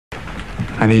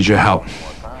I need your help.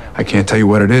 I can't tell you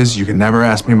what it is. You can never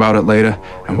ask me about it later,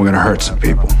 and we're gonna hurt some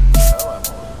people.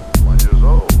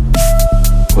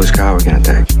 Which car are we gonna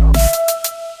take?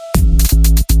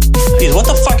 Please, what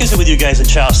the fuck is it with you guys at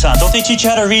Charlestown? Don't they teach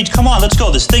you how to read? Come on, let's go.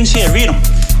 There's things here. Read them.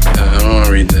 I don't want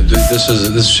to read that.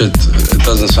 This shit, it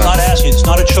doesn't sound... I'm not asking you. It's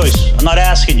not a choice. I'm not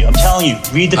asking you. I'm telling you.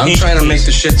 Read the page, I'm trying to make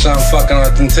the shit sound fucking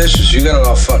authentitious. You got it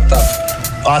all fucked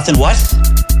up. Arthur, what?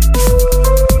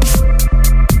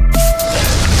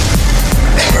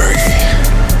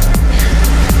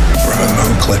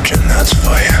 Ramon Clipton, that's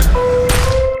for you.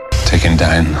 Taking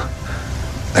down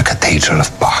the Cathedral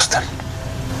of Boston.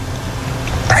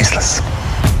 Priceless.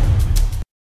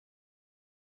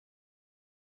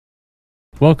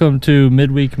 Welcome to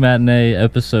Midweek Matinee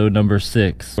episode number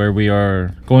 6, where we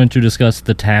are going to discuss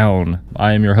The Town.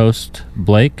 I am your host,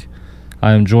 Blake.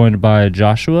 I am joined by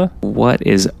Joshua. What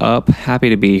is up? Happy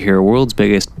to be here. World's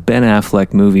biggest Ben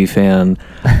Affleck movie fan.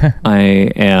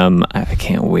 I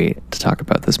can't wait to talk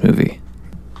about this movie.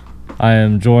 I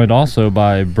am joined also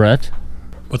by Brett.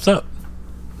 What's up?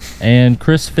 And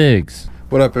Chris Figs.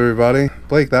 What up, everybody?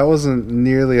 Blake, that wasn't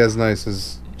nearly as nice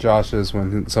as Josh's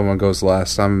when someone goes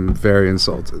last. I'm very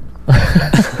insulted.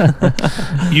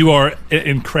 You are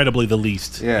incredibly the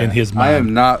least in his mind. I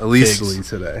am not leastly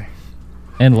today.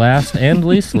 And last and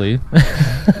leastly.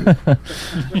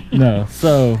 No,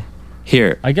 so...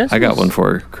 Here, I guess I got one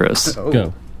for Chris. Oh.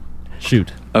 Go.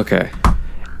 Shoot. Okay.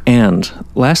 And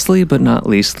lastly but not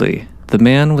leastly, the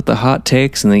man with the hot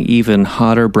takes and the even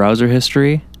hotter browser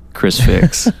history, Chris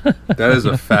Figs. That is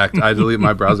a fact. I delete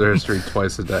my browser history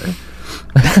twice a day.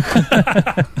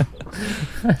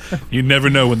 You never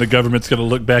know when the government's going to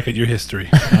look back at your history.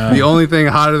 The only thing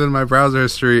hotter than my browser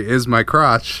history is my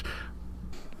crotch.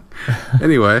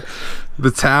 Anyway,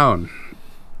 The Town.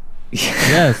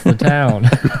 Yes, The Town.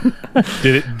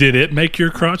 Did it make your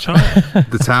crotch hot?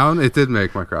 The Town, it did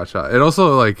make my crotch hot. It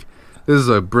also, this is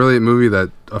a brilliant movie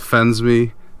that offends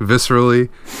me viscerally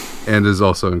and is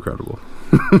also incredible.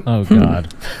 Oh,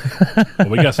 God. Well,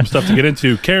 we got some stuff to get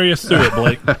into. Carry us through it,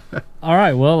 Blake. All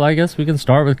right, well, I guess we can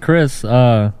start with Chris.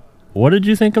 What did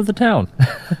you think of The Town?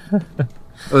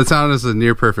 The Town is a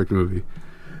near perfect movie.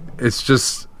 It's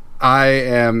just, I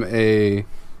am a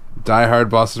diehard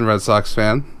Boston Red Sox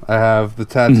fan. I have the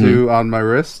tattoo on my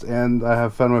wrist, and I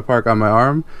have Fenway Park on my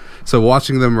arm. So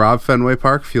watching them rob Fenway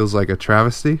Park feels like a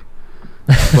travesty.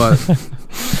 But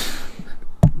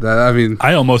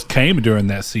I almost came during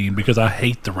that scene because I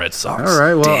hate the Red Sox. All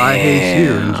right, well, damn. I hate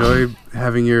you. Enjoy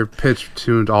having your pitch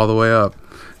tuned all the way up,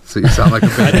 so you sound like a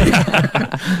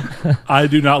baby. I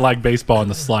do not like baseball in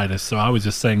the slightest, so I was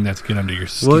just saying that to get under your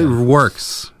skin. Well, it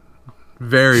works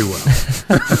very well.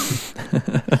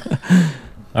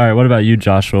 All right, what about you,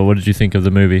 Joshua? What did you think of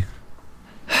the movie?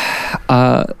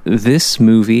 This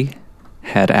movie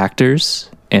had actors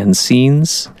and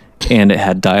scenes, and it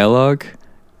had dialogue,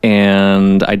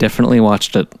 and I definitely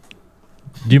watched it.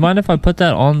 Do you mind if I put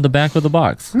that on the back of the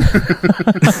box?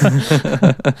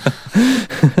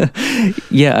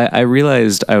 Yeah, I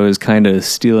realized I was kind of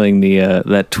stealing the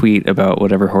that tweet about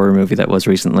whatever horror movie that was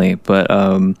recently, but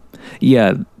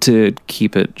yeah, to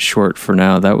keep it short for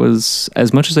now, that was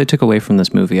as much as I took away from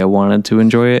this movie. I wanted to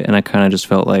enjoy it, and I kind of just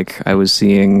felt like I was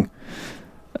seeing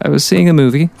a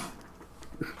movie.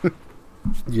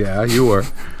 Yeah, you were.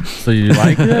 So you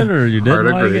liked it or you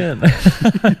didn't like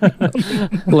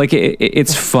it? Like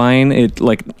it's fine.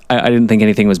 I didn't think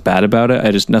anything was bad about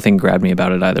it. Nothing grabbed me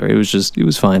about it either. It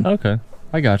was fine. Okay,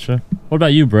 I gotcha. What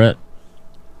about you, Brett?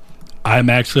 I'm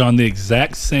actually on the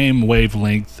exact same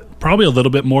wavelength. Probably a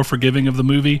little bit more forgiving of the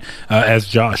movie as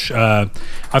Josh. I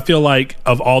feel like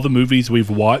of all the movies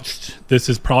we've watched, this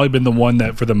has probably been the one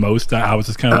that for the most I was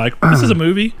just kind of like, this is a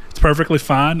movie. It's perfectly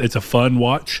fine. It's a fun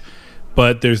watch.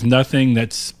 But there's nothing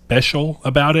that's special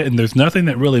about it, and there's nothing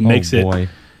that really makes it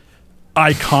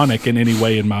iconic in any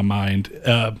way in my mind,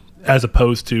 as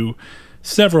opposed to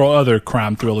several other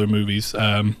crime thriller movies.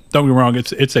 Don't get me wrong,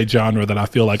 it's a genre that I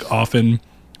feel like often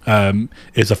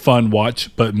is a fun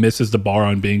watch, but misses the bar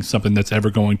on being something that's ever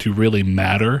going to really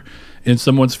matter in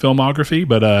someone's filmography.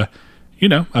 But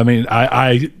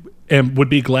I would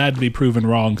be glad to be proven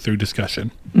wrong through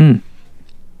discussion.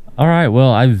 All right,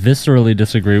 well, I viscerally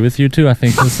disagree with you, too. I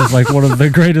think this is like one of the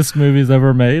greatest movies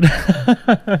ever made.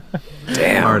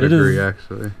 Damn. Hard to agree,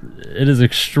 actually. It is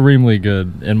extremely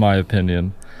good, in my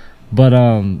opinion. But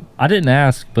I didn't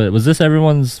ask, but was this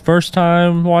everyone's first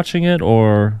time watching it,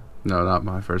 or... No, not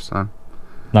my first time.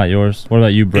 Not yours? What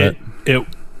about you, Brett?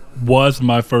 was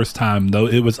my first time, though.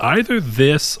 It was either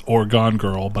this or Gone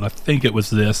Girl, but I think it was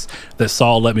this that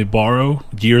Saul let me borrow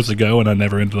years ago, and I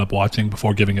never ended up watching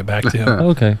before giving it back to him.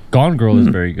 Okay. Gone Girl is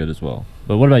very good as well.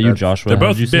 But what about you, Joshua? They're both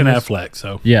Have you seen Ben this? Affleck,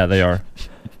 so. Yeah, they are.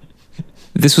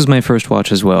 This was my first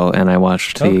watch as well, and I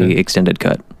watched the extended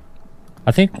cut.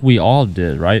 I think we all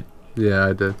did, right? Yeah,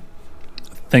 I did.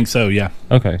 Think so, yeah.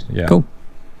 Okay, yeah. Cool.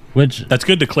 Which That's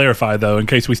good to clarify, though, in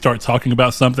case we start talking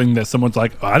about something that someone's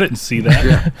like, oh, I didn't see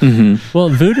that. well,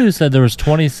 Voodoo said there was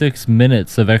 26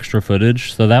 minutes of extra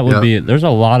footage, so that would be there's a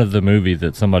lot of the movie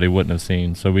that somebody wouldn't have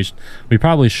seen. So we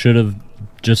probably should have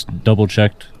just double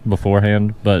checked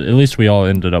beforehand, but at least we all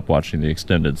ended up watching the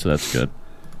extended, so that's good.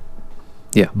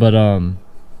 Yeah. But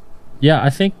yeah, I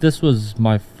think this was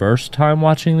my first time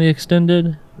watching the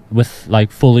extended with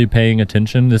like fully paying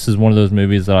attention. This is one of those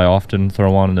movies that I often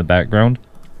throw on in the background.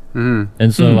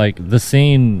 And so like the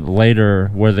scene later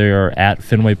where they are at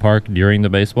Fenway Park during the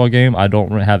baseball game, I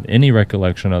don't have any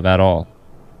recollection of at all.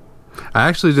 I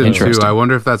actually did too. I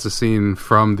wonder if that's a scene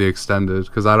from the extended,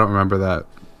 because I don't remember that.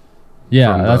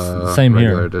 Yeah, from that's the same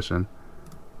regular here. Edition.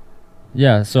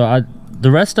 Yeah, so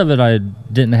the rest of it I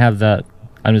didn't have that.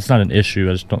 I mean, it's not an issue.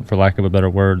 I just don't, for lack of a better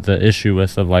word, the issue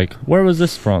with of like, where was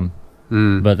this from?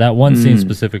 But that one scene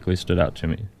specifically stood out to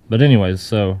me. But anyways,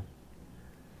 so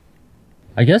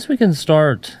I guess we can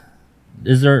start.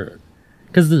 Is there,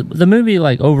 because the movie,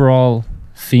 like overall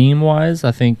theme wise,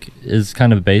 I think is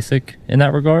kind of basic in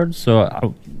that regard.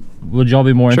 So would y'all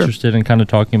be more interested in kind of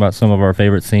talking about some of our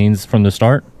favorite scenes from the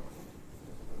start?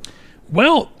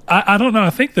 Well, I don't know. I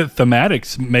think that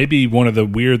thematics may be one of the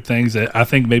weird things that I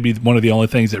think maybe one of the only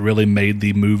things that really made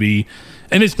the movie,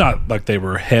 and it's not like they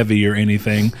were heavy or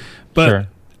anything, but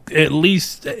at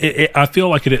least I feel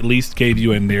like it at least gave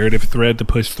you a narrative thread to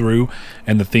push through,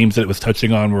 and the themes that it was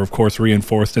touching on were, of course,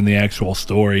 reinforced in the actual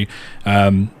story.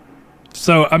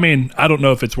 So, I mean, I don't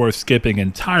know if it's worth skipping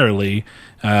entirely,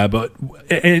 but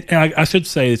I should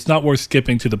say it's not worth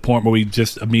skipping to the point where we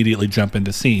just immediately jump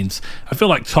into scenes. I feel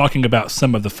like talking about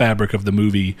some of the fabric of the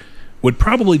movie would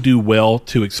probably do well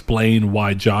to explain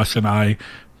why Josh and I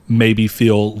maybe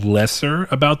feel lesser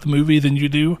about the movie than you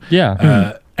do.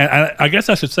 Yeah. And I guess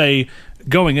I should say,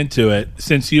 going into it,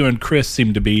 since you and Chris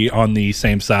seem to be on the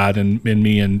same side and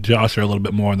me and Josh are a little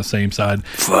bit more on the same side.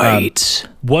 Fight.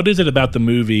 What is it about the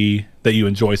movie that you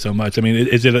enjoy so much? I mean,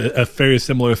 is it a very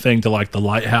similar thing to like The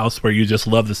Lighthouse, where you just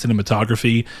love the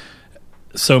cinematography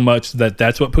so much that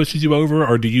that's what pushes you over?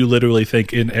 Or do you literally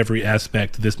think in every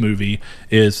aspect this movie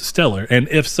is stellar? And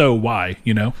if so, why,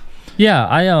 you know?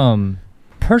 Yeah,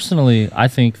 personally, I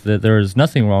think that there is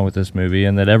nothing wrong with this movie,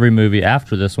 and that every movie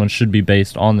after this one should be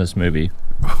based on this movie.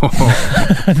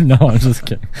 No, I'm just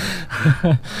kidding.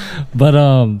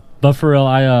 But for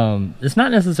real, it's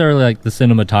not necessarily like the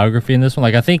cinematography in this one.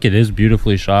 Like, I think it is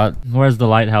beautifully shot. Whereas The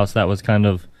Lighthouse, that was kind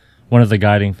of one of the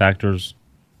guiding factors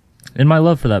in my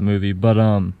love for that movie. But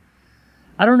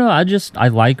I don't know. I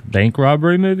like bank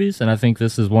robbery movies, and I think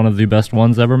this is one of the best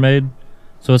ones ever made.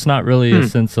 So it's not really a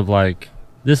sense of like,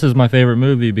 this is my favorite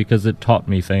movie because it taught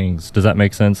me things. Does that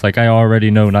make sense? Like, I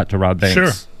already know not to rob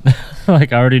banks. Sure.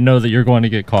 Like, I already know that you're going to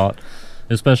get caught,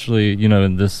 especially, you know,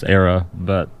 in this era.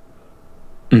 But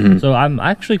so I'm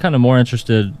actually kind of more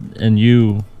interested in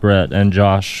you, Brett, and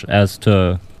Josh, as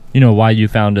to, you know, why you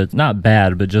found it not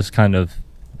bad, but just kind of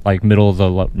like middle of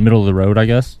the road, I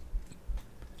guess.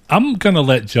 I'm going to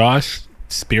let Josh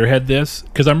spearhead this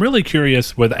because I'm really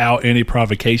curious, without any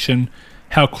provocation,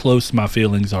 how close my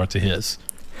feelings are to his.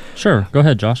 Sure. Go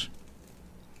ahead, Josh.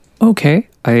 Okay.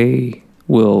 I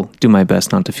will do my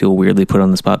best not to feel weirdly put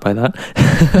on the spot by that.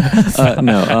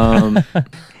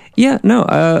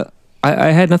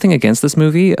 I had nothing against this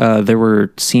movie. There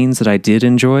were scenes that I did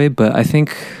enjoy, but I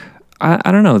think,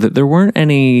 I don't know, that there weren't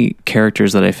any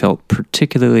characters that I felt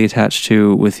particularly attached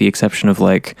to, with the exception of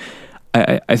like,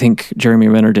 I think Jeremy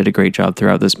Renner did a great job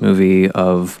throughout this movie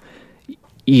of,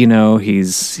 you know,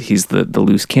 he's the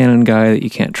loose cannon guy that you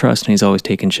can't trust, and he's always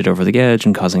taking shit over the edge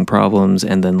and causing problems.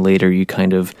 And then later you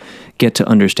kind of get to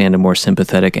understand a more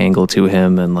sympathetic angle to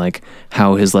him, and like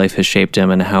how his life has shaped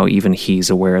him, and how even he's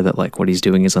aware that like what he's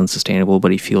doing is unsustainable,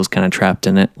 but he feels kind of trapped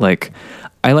in it. Like,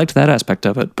 I liked that aspect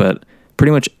of it, but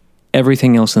pretty much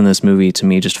everything else in this movie to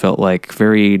me just felt like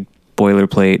very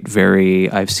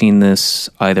boilerplate, I've seen this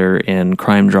either in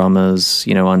crime dramas,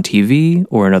 you know, on TV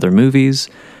or in other movies.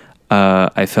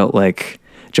 I felt like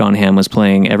John Hamm was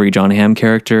playing every John Hamm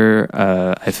character.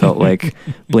 I felt like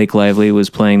Blake Lively was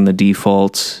playing the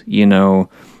default, you know,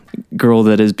 girl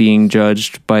that is being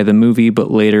judged by the movie,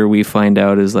 but later we find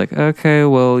out is like, okay,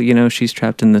 well, she's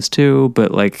trapped in this too,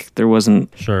 but like there wasn't.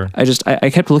 Sure. I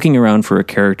kept looking around for a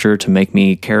character to make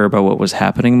me care about what was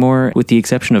happening more, with the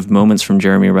exception of moments from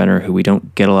Jeremy Renner, who we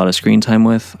don't get a lot of screen time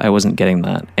with. I wasn't getting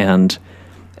that. And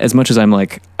as much as I'm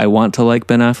like, I want to like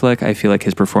Ben Affleck, I feel like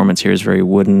his performance here is very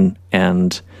wooden,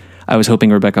 and I was hoping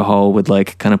Rebecca Hall would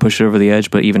like kind of push it over the edge,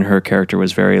 but even her character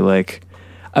was very like,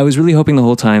 I was really hoping the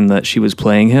whole time that she was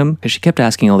playing him, because she kept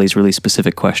asking all these really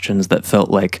specific questions that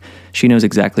felt like she knows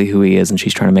exactly who he is and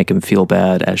she's trying to make him feel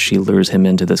bad as she lures him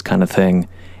into this kind of thing,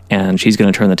 and she's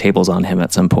going to turn the tables on him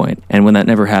at some point. And when that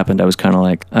never happened, I was kind of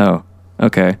like, oh,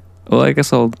 okay. Well, I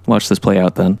guess I'll watch this play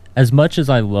out then. As much as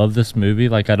I love this movie,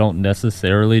 like I don't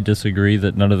necessarily disagree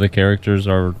that none of the characters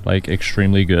are like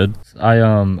extremely good.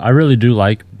 I really do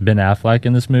like Ben Affleck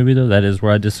in this movie, though. That is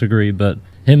where I disagree, but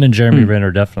him and Jeremy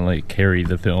Renner definitely carry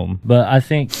the film. But I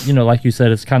think, like you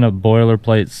said, it's kind of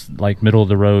boilerplates, like middle of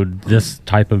the road, this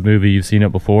type of movie. You've seen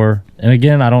it before. And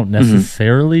again, I don't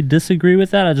necessarily disagree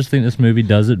with that. I just think this movie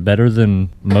does it better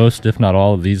than most, if not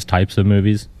all, of these types of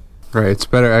movies. Right, it's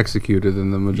better executed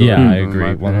than the majority. Yeah, I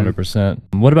agree, 100%.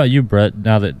 What about you, Brett,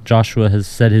 now that Joshua has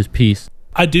said his piece?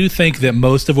 I do think that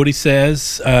most of what he said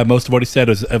is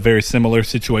a very similar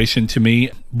situation to me.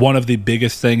 One of the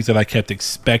biggest things that I kept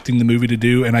expecting the movie to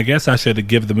do, and I guess I should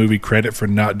give the movie credit for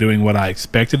not doing what I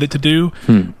expected it to do,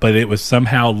 but it was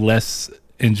somehow less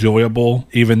enjoyable,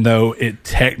 even though it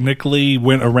technically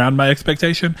went around my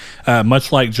expectation.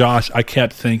 Much like Josh, I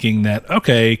kept thinking that,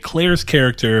 okay, Claire's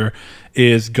character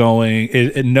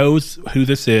it knows who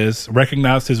this is,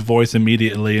 recognized his voice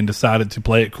immediately, and decided to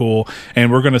play it cool. And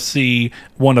we're going to see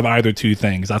one of either two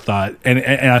things, I thought. And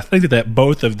I think that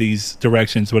both of these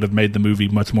directions would have made the movie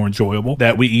much more enjoyable.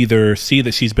 That we either see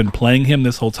that she's been playing him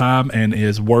this whole time and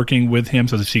is working with him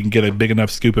so that she can get a big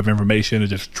enough scoop of information and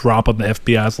just drop on the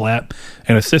FBI's lap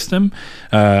and assist him,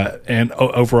 and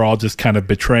overall just kind of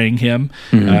betraying him,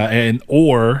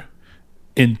 or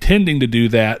intending to do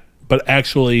that, but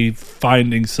actually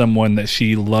finding someone that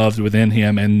she loved within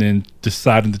him and then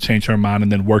deciding to change her mind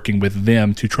and then working with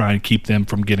them to try and keep them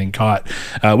from getting caught,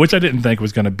 which I didn't think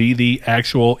was going to be the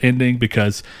actual ending,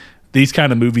 because these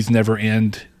kind of movies never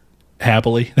end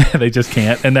happily. They just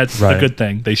can't, and that's a good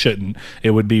thing. They shouldn't.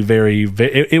 It would be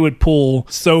it would pull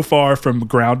so far from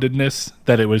groundedness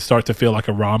that it would start to feel like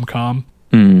a rom-com.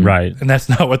 Right. And that's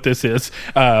not what this is.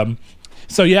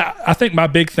 So yeah, I think my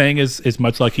big thing is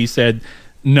much like he said,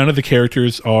 none of the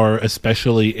characters are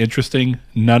especially interesting.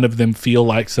 None of them feel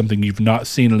like something you've not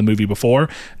seen in the movie before.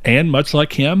 And much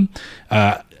like him,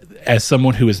 as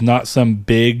someone who is not some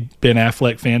big Ben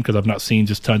Affleck fan, because I've not seen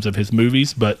just tons of his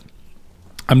movies, but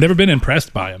I've never been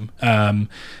impressed by him.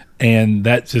 And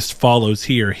that just follows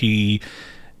here.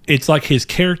 It's like his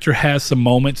character has some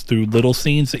moments through little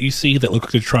scenes that you see that look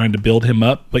like they're trying to build him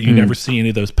up, but you never see any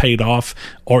of those paid off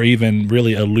or even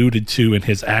really alluded to in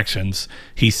his actions.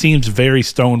 He seems very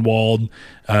stonewalled,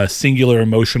 singular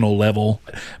emotional level,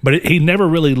 but he never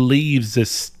really leaves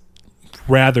this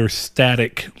rather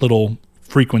static little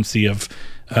frequency of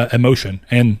emotion.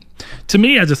 And to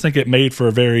me, I just think it made for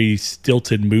a very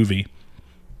stilted movie.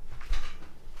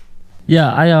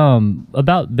 Yeah,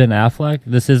 about Ben Affleck,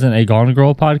 this isn't a Gone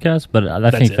Girl podcast, but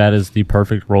I think that is the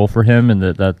perfect role for him, and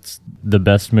that's the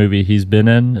best movie he's been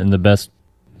in and the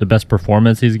best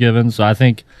performance he's given. So I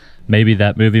think maybe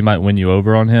that movie might win you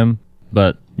over on him,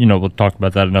 but we'll talk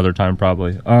about that another time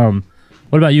probably.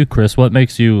 What about you, Chris? What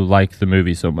makes you like the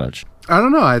movie so much? I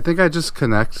don't know. I think I just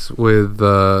connect with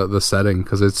the setting,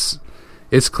 because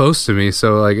it's close to me,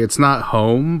 so like it's not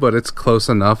home, but it's close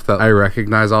enough that I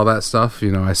recognize all that stuff.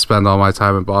 I spend all my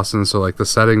time in Boston, so like the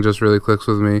setting just really clicks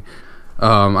with me.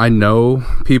 I know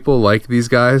people like these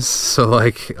guys, so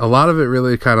like a lot of it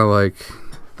really kind of like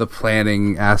the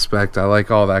planning aspect. I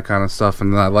like all that kind of stuff,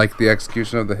 and I like the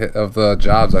execution of the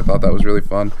jobs. I thought that was really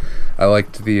fun. I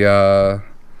liked the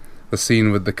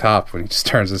scene with the cop when he just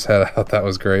turns his head out. That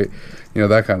was great.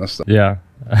 That kind of stuff. Yeah.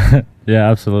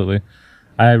 Yeah, absolutely.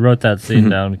 I wrote that scene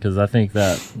down because I think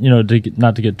that,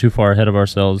 not to get too far ahead of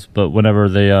ourselves, but whenever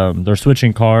they're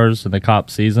switching cars and the cop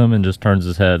sees him and just turns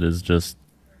his head is just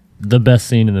the best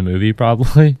scene in the movie,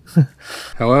 probably.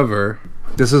 However,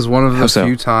 this is one of the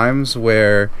few times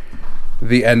where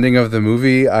the ending of the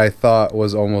movie I thought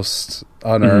was almost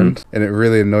unearned, and it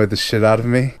really annoyed the shit out of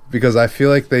me, because I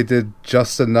feel like they did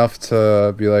just enough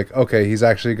to be like, okay, he's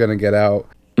actually going to get out.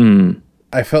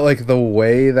 I felt like the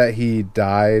way that he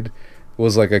died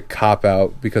was like a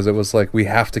cop-out, because it was like, we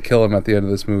have to kill him at the end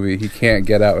of this movie. He can't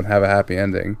get out and have a happy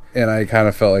ending. And I kind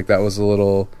of felt like that was a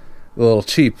little little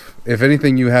cheap. If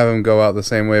anything, you have him go out the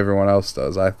same way everyone else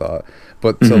does, I thought.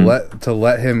 But to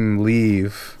let him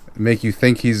leave, make you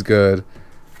think he's good,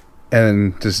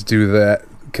 and just do that,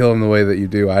 kill him the way that you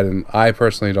do, I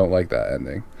personally don't like that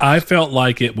ending. I felt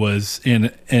like it was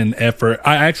in an effort.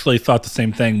 I actually thought the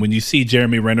same thing. When you see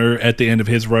Jeremy Renner at the end of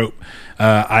his rope,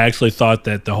 I actually thought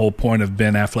that the whole point of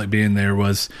Ben Affleck being there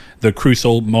was the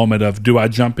crucial moment of, do I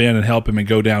jump in and help him and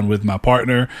go down with my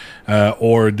partner,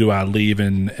 or do I leave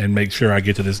and make sure I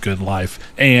get to this good life?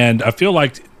 And I feel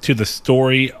like to the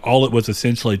story, all it was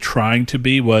essentially trying to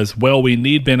be was, well, we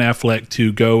need Ben Affleck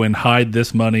to go and hide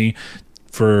this money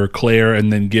for Claire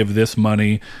and then give this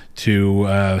money to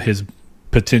his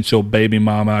potential baby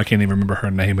mama. I can't even remember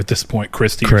her name at this point.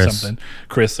 Christy or something.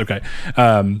 Chris, okay.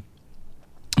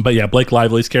 But yeah, Blake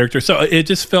Lively's character. So it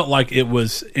just felt like it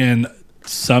was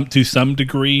to some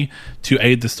degree to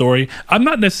aid the story. I'm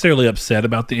not necessarily upset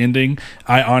about the ending.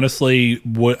 I honestly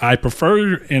I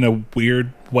prefer in a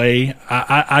weird way.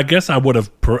 I guess I would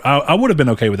have been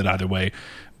okay with it either way,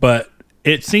 but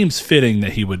it seems fitting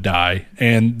that he would die.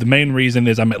 And the main reason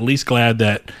is I'm at least glad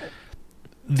that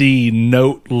the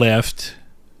note left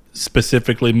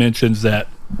specifically mentions that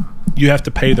you have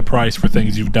to pay the price for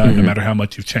things you've done, no matter how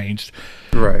much you've changed.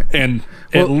 Right. And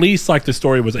at least like the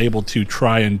story was able to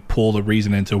try and pull the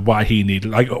reason into why he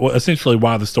needed, essentially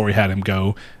why the story had him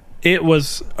go. It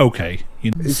was okay.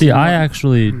 See, I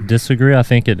actually disagree. I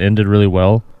think it ended really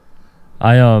well.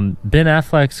 Ben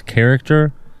Affleck's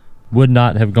character would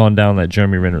not have gone down like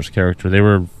Jeremy Renner's character. They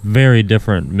were very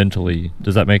different mentally.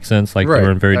 Does that make sense? Like, they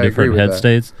were in very different head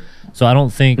states. So I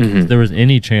don't think there was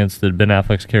any chance that Ben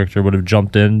Affleck's character would have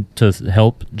jumped in to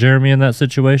help Jeremy in that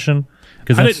situation.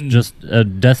 Because that's just a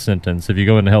death sentence. If you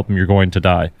go in to help him, you're going to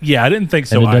die. Yeah, I didn't think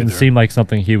so either. either. It doesn't seem like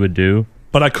something he would do.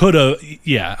 But I could have,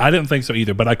 I didn't think so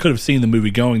either. But I could have seen the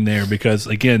movie going there because,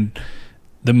 again,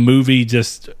 the movie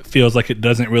just feels like it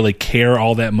doesn't really care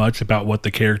all that much about what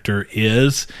the character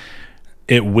is.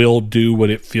 It will do what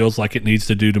it feels like it needs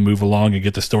to do to move along and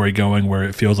get the story going where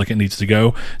it feels like it needs to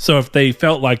go. So if they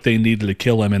felt like they needed to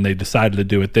kill him and they decided to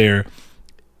do it there,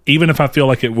 even if I feel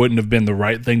like it wouldn't have been the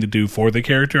right thing to do for the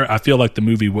character, I feel like the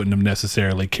movie wouldn't have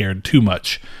necessarily cared too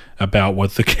much about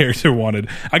what the character wanted.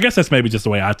 I guess that's maybe just the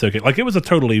way I took it. Like, it was a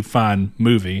totally fine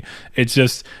movie. It's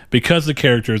just because the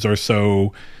characters are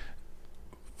so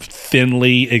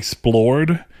thinly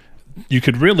explored, you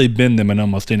could really bend them in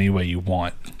almost any way you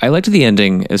want. I liked the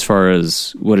ending as far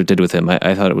as what it did with him.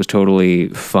 I thought it was totally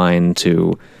fine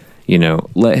to,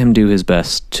 let him do his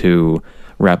best to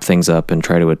wrap things up and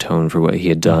try to atone for what he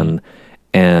had done.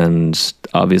 And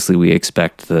obviously we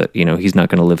expect that, he's not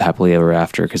going to live happily ever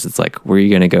after, because it's like, where are you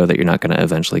going to go that you're not going to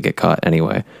eventually get caught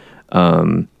anyway?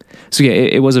 So yeah,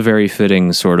 it was a very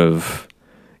fitting sort of,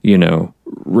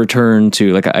 return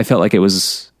to, like, I felt like it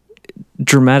was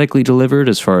dramatically delivered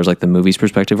as far as like the movie's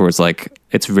perspective, where it's like,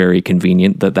 it's very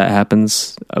convenient that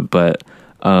happens. But,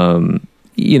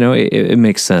 it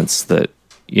makes sense that,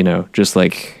 just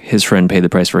like his friend paid the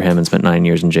price for him and spent 9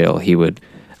 years in jail, he would,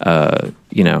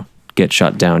 get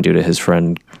shot down due to his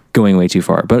friend going way too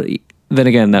far. But then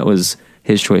again, that was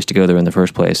his choice to go there in the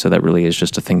first place. So that really is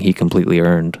just a thing he completely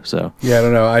earned. So yeah, I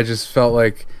don't know. I just felt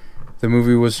like the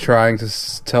movie was trying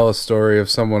to tell a story of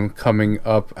someone coming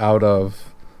up out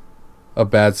of a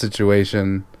bad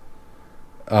situation.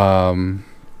 And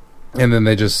then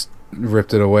they just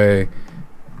ripped it away.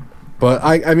 But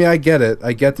I mean, I get it.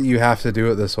 I get that you have to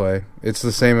do it this way. It's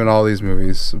the same in all these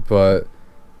movies, but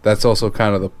that's also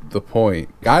kind of the point.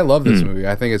 I love this movie.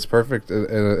 I think it's perfect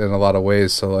in a lot of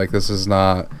ways. So, like, this is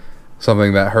not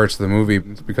something that hurts the movie,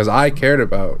 because I cared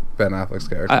about Ben Affleck's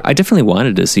character. I definitely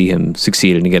wanted to see him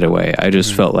succeed and get away. I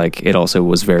just felt like it also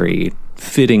was very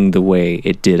fitting the way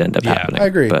it did end up happening. I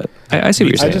agree. But I see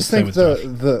what you're saying. I just think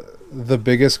the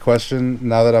biggest question,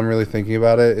 now that I'm really thinking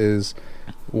about it, is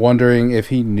wondering if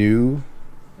he knew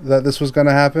that this was going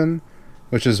to happen,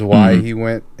 which is why he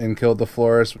went and killed the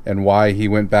florist, and why he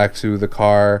went back to the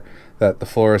car that the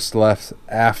florist left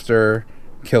after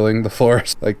killing the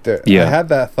florist. Like, I had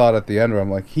that thought at the end where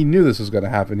I'm like, he knew this was going to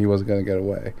happen. He wasn't going to get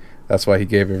away. That's why he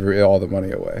gave all the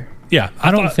money away. Yeah,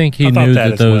 I don't think he knew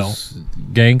that those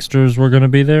gangsters were going to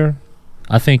be there.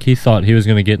 I think he thought he was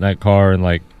going to get in that car and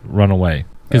like run away,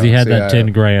 because he had that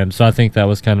 10 grand. So I think that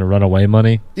was kind of runaway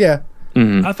money. Yeah.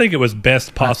 I think it was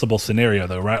best possible scenario,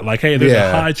 though, right? Like, hey, there's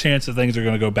a high chance that things are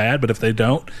going to go bad, but if they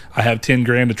don't, I have 10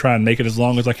 grand to try and make it as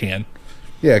long as I can.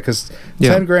 Yeah, because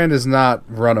 10 grand is not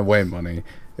runaway money,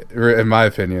 in my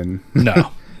opinion.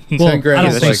 No. 10 grand I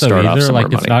don't think so either.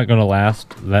 Like, it's not going to last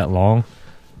that long.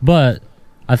 But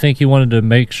I think he wanted to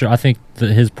make sure. I think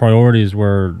that his priorities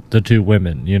were the two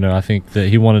women. You know, I think that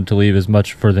he wanted to leave as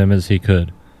much for them as he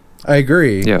could. I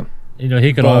agree. Yeah. You know,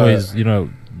 he could always, you know,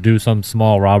 do some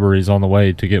small robberies on the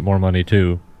way to get more money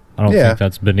too. I don't think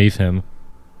that's beneath him.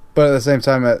 But at the same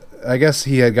time, I guess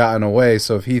he had gotten away,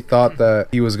 so if he thought that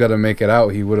he was going to make it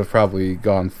out, he would have probably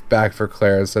gone back for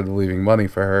Claire instead of leaving money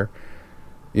for her.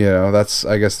 You know, that's,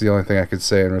 I guess, the only thing I could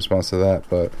say in response to that.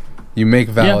 But you make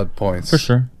valid points. For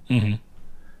sure. Mm-hmm.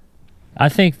 I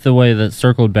think the way that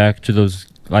circled back to those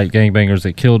like gangbangers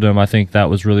that killed him, I think that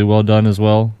was really well done as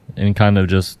well, and kind of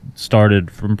just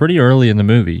started from pretty early in the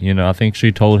movie. You know, I think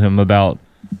she told him about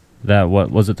that.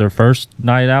 What was it, their first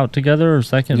night out together or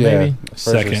second? Maybe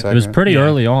second. It was pretty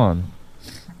early on.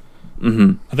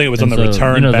 Mm-hmm. I think it was on the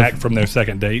return back from their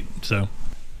second date. So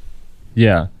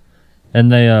yeah. And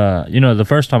they, you know, the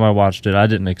first time I watched it, I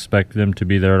didn't expect them to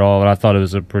be there at all, and I thought it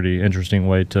was a pretty interesting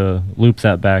way to loop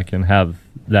that back and have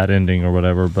that ending or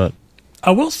whatever. But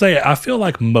I will say, I feel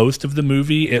like most of the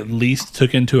movie at least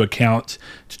took into account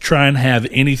to try and have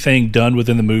anything done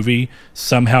within the movie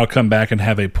somehow come back and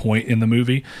have a point in the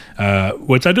movie,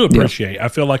 which I do appreciate. I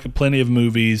feel like plenty of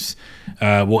movies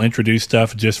will introduce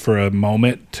stuff just for a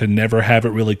moment to never have it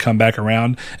really come back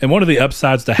around. And one of the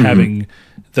upsides to having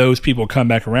those people come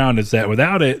back around is that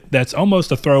without it, that's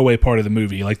almost a throwaway part of the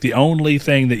movie. Like the only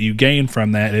thing that you gain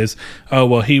from that is, oh,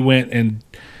 well, he went and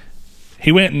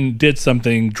did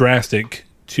something drastic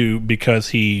because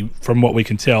he, from what we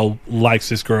can tell, likes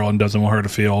this girl and doesn't want her to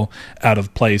feel out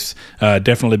of place.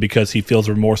 Definitely because he feels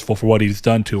remorseful for what he's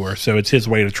done to her. So it's his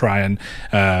way to try and,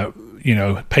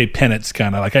 pay penance,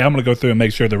 kind of like, hey, I'm going to go through and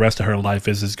make sure the rest of her life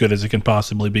is as good as it can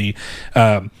possibly be.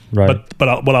 right. But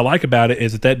what I like about it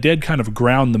is that did kind of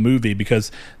ground the movie,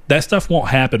 because that stuff won't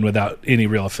happen without any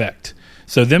real effect.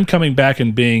 So them coming back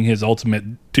and being his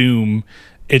ultimate doom,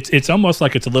 it's almost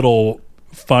like it's a little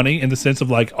funny in the sense of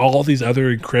like all these other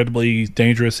incredibly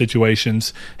dangerous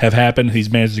situations have happened. He's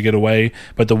managed to get away,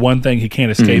 but the one thing he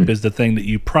can't escape is the thing that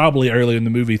you probably earlier in the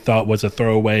movie thought was a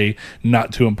throwaway,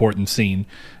 not too important scene.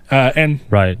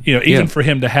 Even for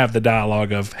him to have the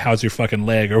dialogue of "How's your fucking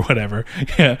leg?" or whatever.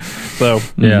 It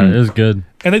was good.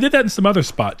 And they did that in some other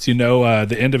spots. You know,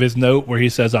 the end of his note where he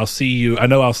says, "I'll see you. I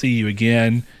know I'll see you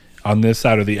again." On this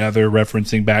side or the other,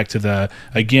 referencing back to the,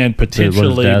 again,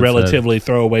 potentially relatively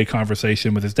throwaway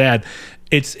conversation with his dad.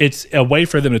 It's a way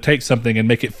for them to take something and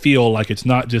make it feel like it's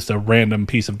not just a random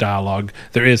piece of dialogue.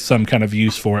 There is some kind of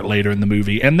use for it later in the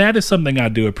movie. And that is something I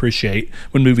do appreciate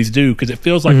when movies do, because it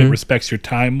feels like it respects your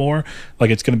time more. Like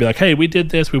it's going to be like, hey, we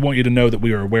did this. We want you to know that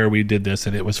we were aware we did this,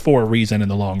 and it was for a reason in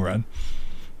the long run.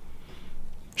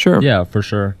 Sure. Yeah, for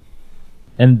sure.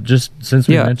 And just since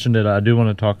we mentioned it, I do want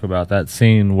to talk about that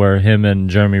scene where him and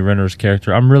Jeremy Renner's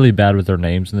character, I'm really bad with their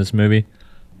names in this movie.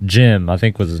 Jim, I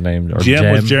think was his name. Or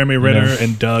Jim was Jeremy Renner,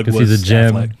 and Doug was he's a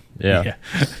Jim. Affleck. Yeah.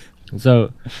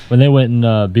 So when they went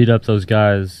and beat up those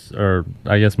guys, or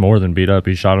I guess more than beat up,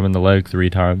 he shot him in the leg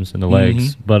 3 times in the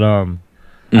legs. But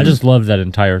I just love that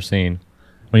entire scene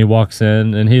when he walks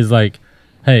in and he's like,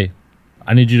 hey,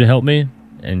 I need you to help me,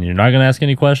 and you're not going to ask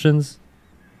any questions,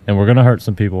 and we're going to hurt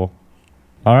some people.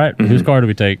 All right, whose car do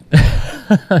we take?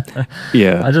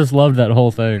 Yeah. I just loved that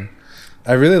whole thing.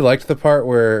 I really liked the part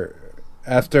where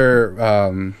after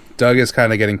Doug is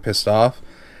kind of getting pissed off,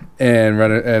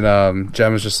 and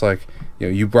Jem is just like,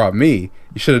 you brought me.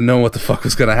 You should have known what the fuck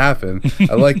was going to happen.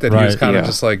 I like that he was kind of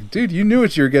just like, dude, you knew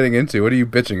what you were getting into. What are you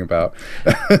bitching about?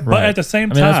 But at the same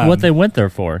time, that's what they went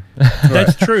there for.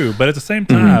 That's true. But at the same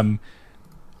time,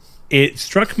 it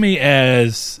struck me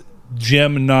as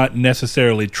Jim not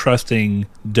necessarily trusting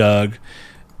Doug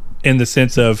in the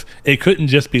sense of it couldn't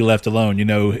just be left alone. You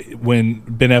know, when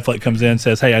Ben Affleck comes in and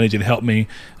says, hey, I need you to help me,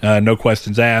 no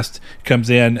questions asked, comes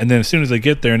in, and then as soon as they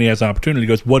get there and he has an opportunity, he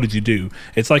goes, what did you do?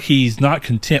 It's like he's not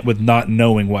content with not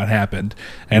knowing what happened.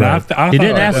 And I thought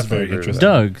that was very interesting.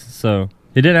 Doug, so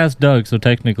he didn't ask Doug, so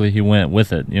technically he went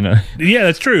with it, Yeah,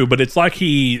 that's true, but it's like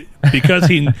because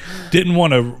he didn't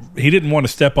want to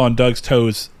step on Doug's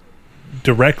toes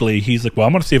directly, he's like, well,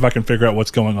 I'm going to see if I can figure out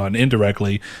what's going on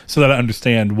indirectly so that I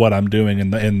understand what I'm doing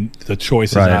and the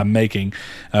choices I'm making.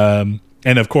 And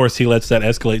of course, he lets that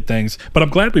escalate things. But I'm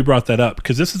glad we brought that up,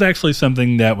 because this is actually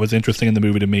something that was interesting in the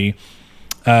movie to me.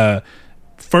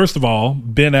 First of all,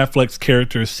 Ben Affleck's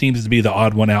character seems to be the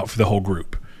odd one out for the whole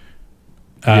group.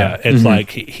 It's like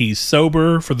he's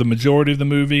sober for the majority of the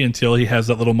movie until he has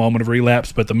that little moment of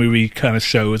relapse, but the movie kind of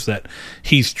shows that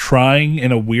he's trying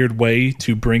in a weird way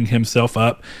to bring himself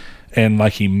up, and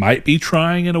like he might be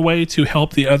trying in a way to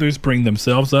help the others bring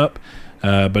themselves up,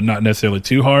 but not necessarily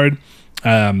too hard.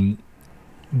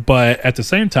 but at the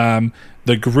same time,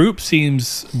 the group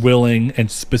seems willing, and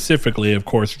specifically, of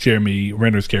course, Jeremy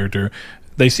Renner's character,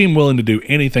 they seem willing to do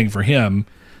anything for him.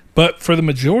 But for the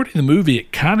majority of the movie,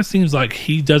 it kind of seems like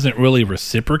he doesn't really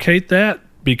reciprocate that,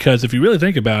 because if you really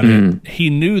think about it, he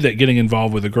knew that getting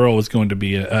involved with a girl was going to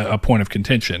be a point of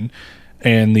contention.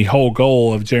 And the whole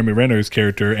goal of Jeremy Renner's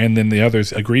character, and then the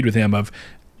others agreed with him of,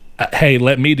 hey,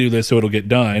 let me do this so it'll get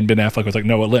done. And Ben Affleck was like,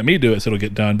 no, let me do it so it'll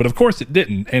get done. But of course it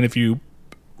didn't. And if you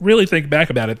really think back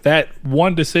about it, that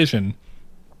one decision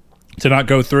to not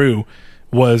go through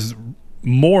was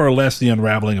more or less the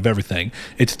unraveling of everything.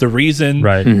 It's the reason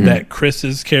that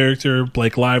Chris's character,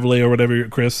 Blake Lively or whatever,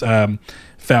 Chris,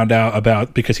 found out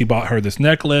about, because he bought her this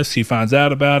necklace. He finds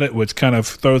out about it, which kind of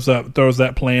throws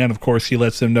that plan. Of course, she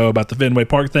lets him know about the Fenway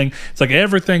Park thing. It's like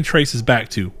everything traces back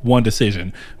to one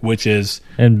decision, which is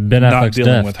and Ben not Affleck's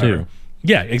dealing death with her. too.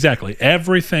 Yeah, exactly.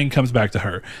 Everything comes back to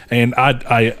her. And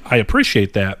I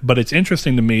appreciate that, but it's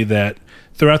interesting to me that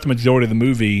throughout the majority of the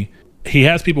movie, he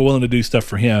has people willing to do stuff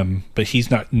for him, but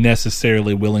he's not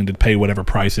necessarily willing to pay whatever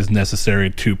price is necessary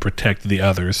to protect the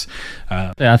others.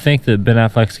 I think that Ben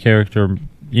Affleck's character,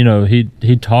 you know, he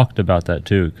talked about that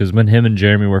too, because when him and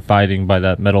Jeremy were fighting by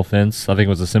that metal fence, I think it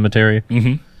was a cemetery,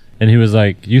 and he was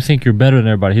like, you think you're better than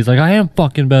everybody. He's like, I am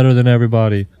fucking better than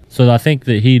everybody. So I think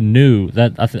that he knew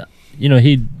that,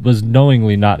 he was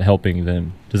knowingly not helping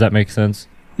them. Does that make sense?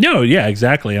 No, yeah,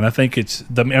 exactly. And I think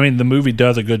the movie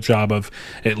does a good job of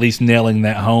at least nailing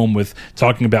that home with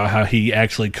talking about how he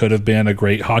actually could have been a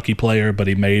great hockey player, but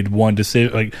he made one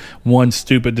decision, like one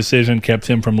stupid decision kept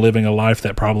him from living a life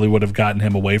that probably would have gotten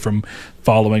him away from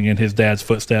following in his dad's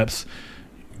footsteps.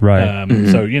 Right.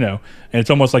 So, and it's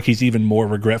almost like he's even more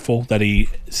regretful that he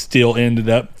still ended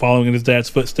up following in his dad's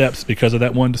footsteps because of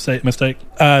that one mistake.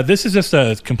 This is just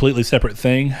a completely separate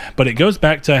thing, but it goes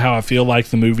back to how I feel like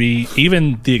the movie,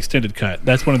 even the extended cut,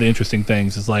 that's one of the interesting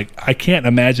things, is like, I can't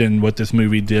imagine what this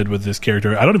movie did with this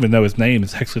character. I don't even know his name.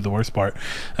 It's actually the worst part.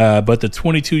 But the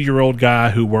 22-year-old guy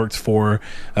who works for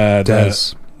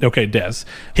Des. Des.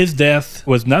 His death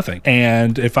was nothing.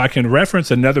 And if I can reference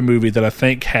another movie that I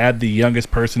think had the youngest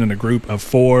person in a group of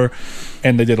 4,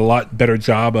 and they did a lot better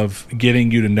job of getting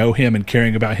you to know him and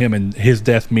caring about him and his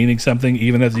death meaning something,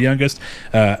 even as the youngest.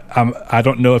 I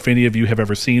don't know if any of you have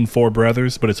ever seen Four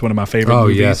Brothers, but it's one of my favorite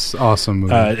movies. Oh, yes. Awesome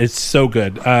movie. It's so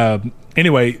good.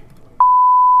 Anyway,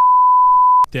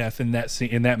 death in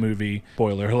that movie.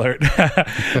 Spoiler alert.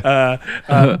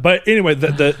 But anyway,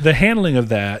 the handling of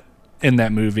that in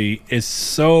that movie is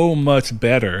so much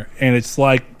better, and it's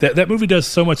like that movie does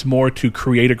so much more to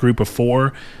create a group of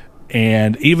 4,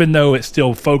 and even though it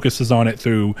still focuses on it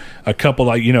through a couple,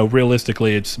 like,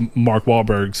 realistically it's Mark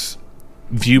Wahlberg's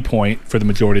viewpoint for the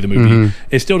majority of the movie,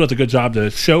 it still does a good job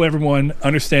to show everyone,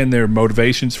 understand their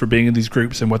motivations for being in these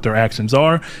groups and what their actions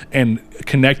are, and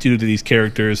connect you to these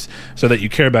characters so that you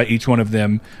care about each one of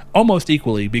them almost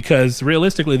equally, because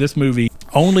realistically this movie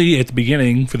only at the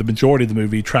beginning, for the majority of the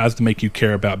movie, tries to make you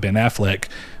care about Ben Affleck,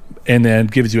 and then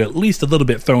gives you at least a little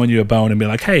bit, throwing you a bone and be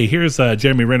like, hey, here's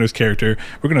Jeremy Renner's character.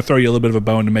 We're going to throw you a little bit of a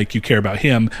bone to make you care about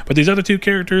him. But these other 2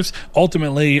 characters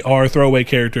ultimately are throwaway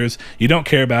characters. You don't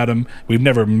care about them. We've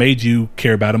never made you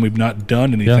care about them. We've not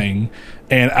done anything.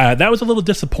 Yeah. And that was a little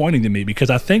disappointing to me, because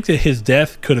I think that his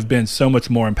death could have been so much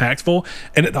more impactful.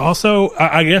 And it also,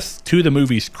 I guess, to the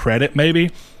movie's credit, maybe,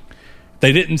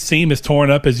 they didn't seem as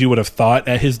torn up as you would have thought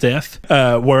at his death.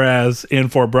 Whereas in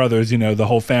Four Brothers, the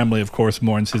whole family, of course,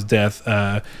 mourns his death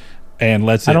and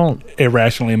lets it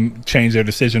irrationally change their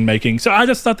decision making. So I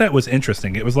just thought that was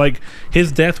interesting. It was like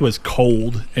his death was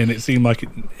cold, and it seemed like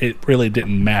it really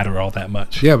didn't matter all that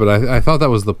much. Yeah, but I thought that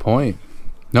was the point.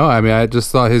 No, I mean, I just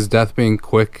thought his death being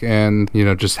quick and,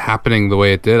 just happening the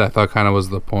way it did, I thought kind of was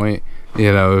the point.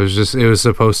 It was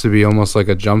supposed to be almost like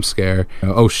a jump scare.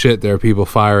 Oh shit, there are people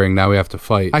firing, now we have to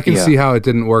fight. I can see how it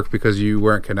didn't work because you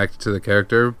weren't connected to the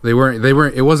character. They weren't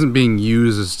it wasn't being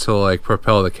used to like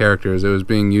propel the characters. It was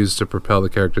being used to propel the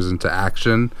characters into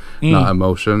action, not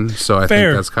emotion. So I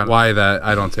think that's kind of why that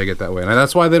I don't take it that way. And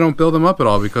that's why they don't build him up at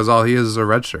all, because all he is a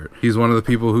red shirt. He's one of the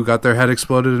people who got their head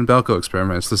exploded in Belko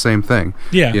experiment. It's the same thing.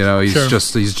 Yeah. He's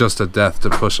just a death to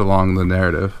push along the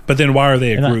narrative. But then why are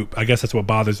they a group? I guess that's what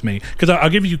bothers me. Because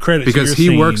I'll give you credit. Because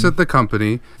he works at the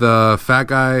company. The fat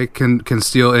guy can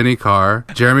steal any car.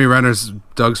 Jeremy Renner's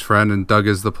Doug's friend, and Doug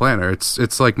is the planner.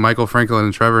 It's like Michael Franklin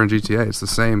and Trevor in GTA. It's the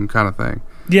same kind of thing.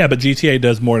 Yeah, but GTA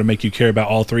does more to make you care about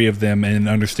all 3 of them and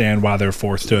understand why they're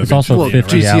forced to. It's also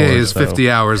 50 GTA hours, is 50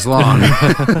 hours long.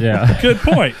 Yeah. Good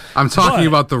point. I'm talking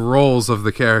about the roles of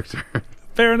the character.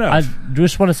 Fair enough. I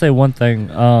just want to say one thing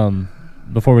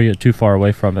before we get too far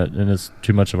away from it, and it's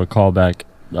too much of a callback.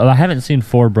 I haven't seen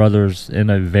Four Brothers in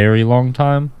a very long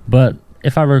time, but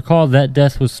if I recall, that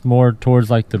death was more towards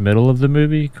like the middle of the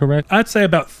movie, correct? I'd say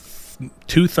about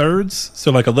 2/3,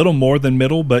 so like a little more than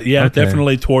middle, but yeah, Okay.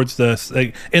 definitely towards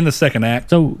in the second act.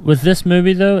 So with this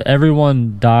movie though,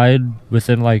 everyone died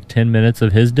within like 10 minutes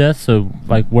of his death. So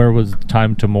like, where was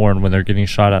time to mourn when they're getting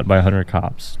shot at by 100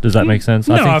 cops? Does that make sense?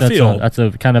 No, I that's feel- that's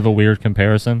a kind of a weird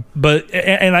comparison. But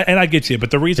and I get you,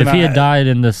 but the reason If he had died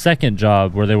in the second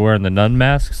job where they were wearing the nun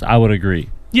masks, I would agree.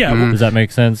 yeah, well, Does that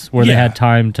make sense? Where they Yeah. had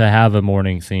time to have a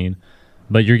mourning scene.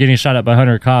 But you're getting shot at by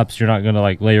 100 cops, you're not going to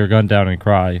like lay your gun down and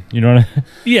cry. You know what I mean?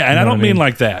 yeah, and You I know don't what I mean mean?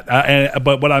 like that.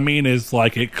 But what I mean is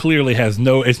like it clearly has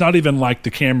no. It's not even like the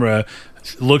camera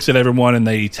looks at everyone and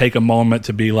they take a moment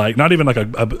to be like, not even like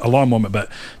a long moment, but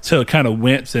to kind of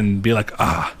wince and be like,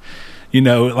 you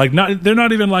know, like not. They're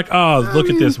not even like, look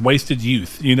at this wasted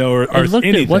youth, you know, or I looked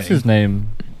anything. at what's his name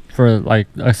for like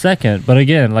a second, but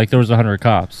again, like there was 100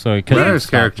 cops, so it couldn't Renner's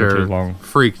stop for too character long.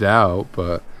 freaked out,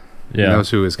 but Yeah, knows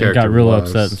who his He got character real was.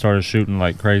 upset and started shooting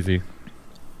like crazy.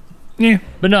 Yeah,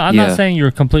 But no, I'm Yeah. not saying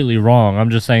you're completely wrong. I'm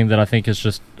just saying that I think it's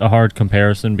just a hard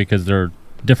comparison because there are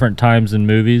different times in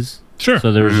movies. sure.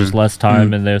 So there was just less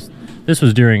time, and this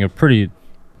was during a pretty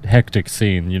hectic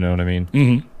scene. You know what I mean?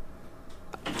 Mhm.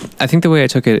 I think the way I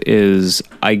took it is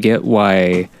I get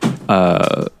why,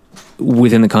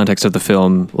 within the context of the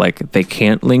film, like they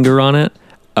can't linger on it,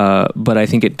 but I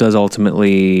think it does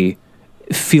ultimately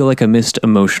feel like a missed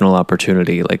emotional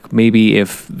opportunity. Like maybe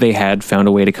if they had found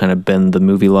a way to kind of bend the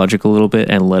movie logic a little bit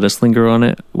and let us linger on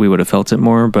it, we would have felt it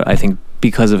more. But I think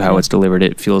because of how it's delivered,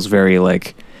 it feels very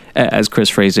like, as Chris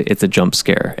phrased it, it's a jump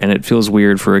scare, and it feels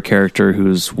weird for a character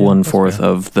who's 1/4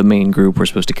 of the main group we're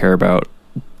supposed to care about.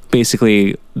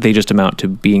 Basically, they just amount to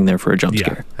being there for a jump Yeah.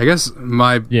 scare. I guess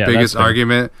my Yeah, biggest that's fair.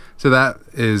 argument to that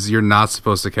is you're not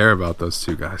supposed to care about those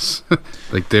two guys.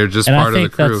 Like they're just And I part of the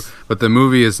think crew. that's- But the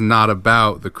movie is not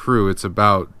about the crew. It's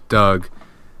about Doug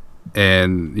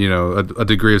and, you know, a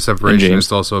degree of separation. James.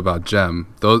 It's also about Jem.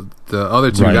 The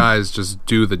other two Right. guys just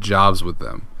do the jobs with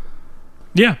them.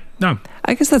 Yeah, no,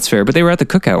 I guess that's fair, but they were at the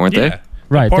cookout, weren't yeah. they?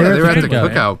 Right. Part of They were at the cookout.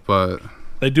 cookout, but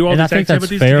They do all And I these think that's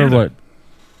activities fair. together.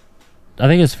 I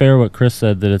think it's fair what Chris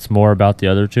said, that it's more about the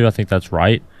other two. I think that's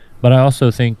right. But I also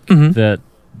think that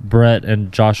Brett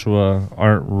and Joshua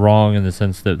aren't wrong in the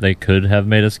sense that they could have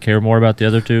made us care more about the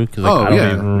other two, because Oh, I don't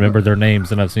yeah. even remember their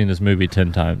names, and I've seen this movie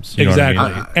 10 times. You know what I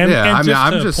Exactly. mean? And, yeah, and I mean, just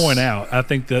I'm to just- point out, I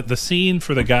think that the scene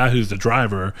for the guy who's the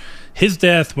driver, his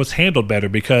death was handled better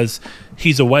because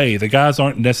he's away. The guys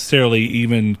aren't necessarily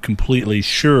even completely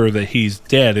sure that he's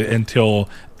dead until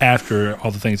after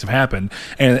all the things have happened.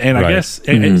 And I Right. guess,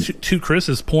 and to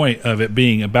Chris's point of it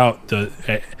being about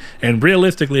and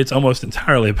realistically, it's almost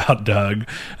entirely about Doug,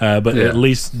 but Yeah. at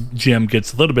least Jim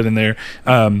gets a little bit in there.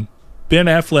 Ben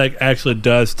Affleck actually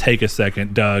does take a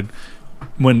second, Doug,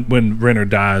 when Renner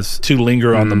dies, to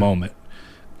linger on the moment.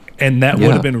 And that Yeah.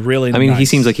 would have been really I mean, he nice.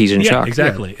 seems like he's in Yeah, shock.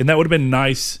 exactly. And that would have been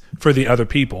nice for the other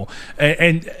people.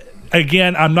 And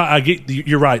again,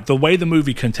 you're right. The way the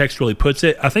movie contextually puts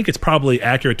it, I think it's probably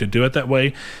accurate to do it that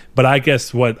way. But I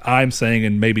guess what I'm saying,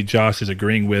 and maybe Josh is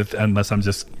agreeing with, unless I'm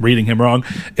just reading him wrong,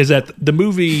 is that the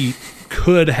movie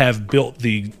could have built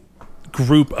the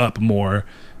group up more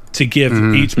to give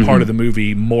each part of the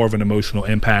movie more of an emotional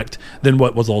impact than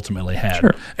what was ultimately had.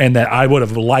 Sure. And that I would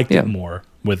have liked Yeah. it more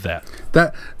with that.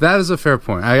 that is a fair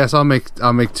point. I guess I'll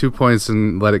make 2 points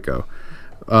and let it go.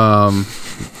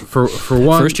 For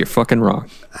one, First, you're fucking wrong.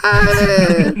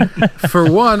 for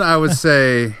one, I would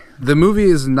say the movie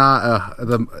is not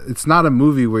it's not a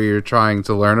movie where you're trying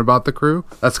to learn about the crew.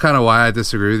 That's kind of why I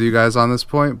disagree with you guys on this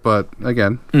point. But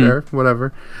again, fair,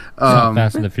 whatever. It's not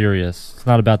Fast and the Furious. It's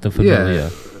not about the familia.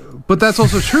 But that's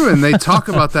also true, and they talk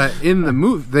about that in the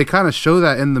movie. They kind of show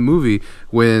that in the movie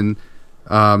when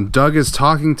Doug is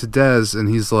talking to Dez, and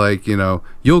he's like, you know,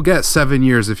 you'll get 7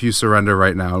 years if you surrender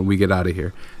right now, and we get out of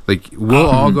here. Like, we'll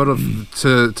all go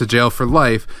to jail for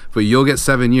life, but you'll get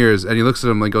 7 years. And he looks at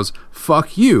him and goes,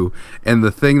 fuck you. And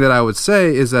the thing that I would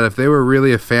say is that if they were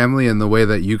really a family in the way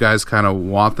that you guys kind of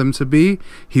want them to be,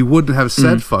 he wouldn't have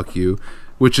said fuck you,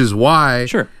 which is why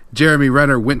Sure. Jeremy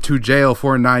Renner went to jail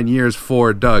for 9 years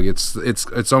for Doug.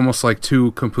 It's almost like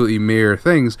two completely mirror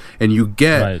things, and you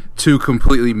get Right. two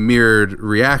completely mirrored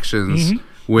reactions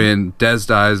when Dez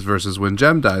dies versus when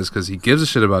Jem dies, because he gives a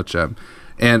shit about Jem.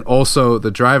 And also the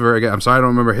driver, again, I'm sorry I don't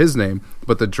remember his name,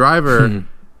 but the driver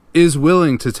is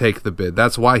willing to take the bid.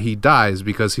 That's why he dies,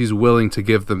 because he's willing to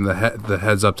give them the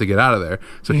heads up to get out of there.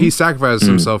 So he sacrifices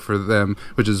himself for them,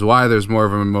 which is why there's more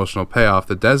of an emotional payoff.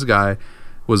 The Dez guy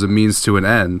was a means to an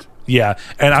end. Yeah,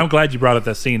 and I'm glad you brought up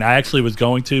that scene. I actually was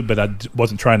going to, but I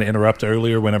wasn't trying to interrupt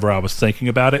earlier whenever I was thinking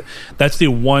about it. That's the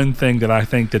one thing that I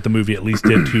think that the movie at least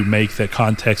did to make the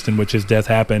context in which his death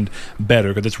happened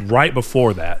better, because it's right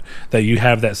before that you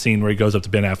have that scene where he goes up to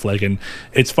Ben Affleck. And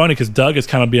it's funny because Doug is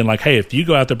kind of being like, hey, if you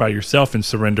go out there by yourself and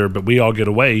surrender, but we all get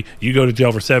away, you go to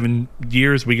jail for 7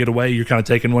 years, we get away, you're kind of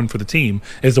taking one for the team,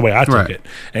 is the way I took it.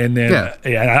 And then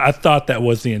I thought that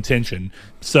was the intention.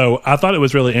 So I thought it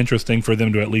was really interesting for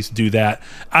them to at least do that.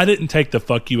 I didn't take the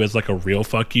fuck you as like a real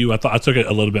fuck you. I took it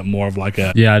a little bit more of like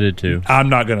a, yeah, I did too. I'm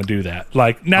not going to do that.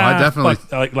 Like, nah, I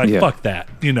definitely fuck that.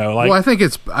 You know, like, well,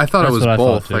 I thought it was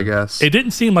both, I guess. It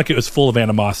didn't seem like it was full of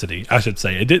animosity, I should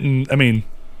say. It didn't, I mean,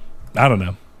 I don't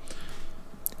know.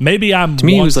 Maybe I'm to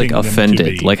me it was like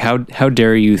offended. Like, how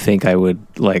dare you think I would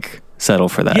like settle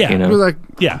for that? Yeah. You know?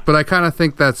 But I kind of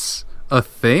think that's a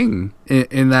thing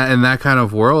in that kind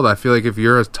of world. I feel like if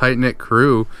you're a tight-knit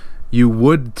crew, you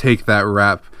would take that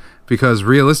rap, because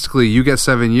realistically you get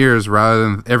 7 years rather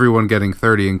than everyone getting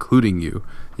 30, including you,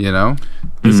 you know?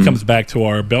 This comes back to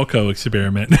our Belko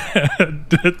experiment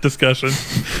discussion.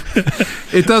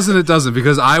 It doesn't,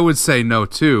 because I would say no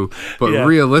too, but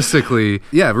realistically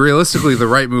the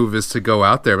right move is to go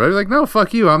out there. But I'd be like, no,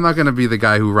 fuck you, I'm not going to be the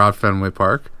guy who robbed Fenway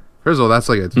Park. First of all, that's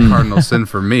like a cardinal sin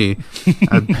for me.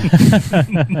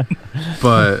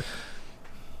 But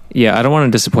yeah, I don't want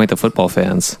to disappoint the football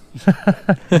fans.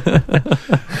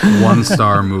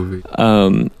 1-star movie.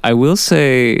 I will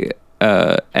say,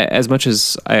 as much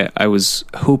as I was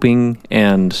hoping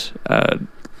and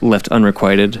left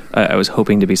unrequited, I was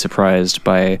hoping to be surprised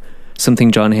by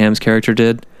something John Hamm's character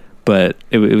did, but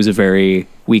it was a very,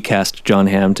 we cast John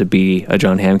Hamm to be a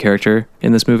John Hamm character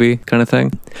in this movie kind of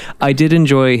thing. I did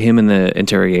enjoy him in the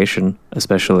interrogation,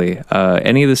 especially.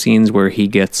 Any of the scenes where he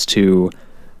gets to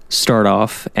start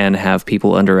off and have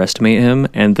people underestimate him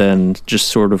and then just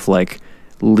sort of like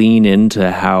lean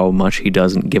into how much he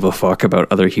doesn't give a fuck about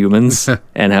other humans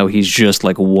and how he's just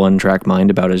like one-track mind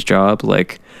about his job.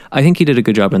 Like, I think he did a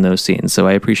good job in those scenes, so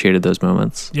I appreciated those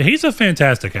moments. Yeah, he's a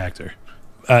fantastic actor.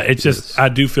 It's just, I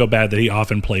do feel bad that he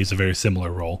often plays a very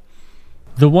similar role.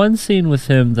 The one scene with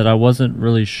him that I wasn't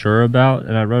really sure about,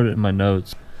 and I wrote it in my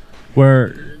notes, where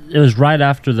it was right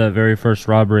after the very first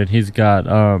robbery, and he's got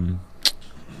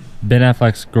Ben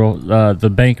Affleck's girl, the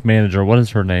bank manager. What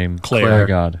is her name? Claire. Oh my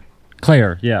God,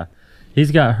 Claire. Yeah,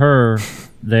 he's got her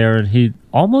there, and he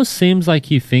almost seems like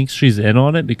he thinks she's in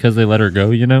on it because they let her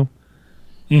go. You know.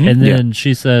 Mm-hmm. And then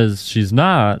she says she's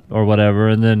not, or whatever,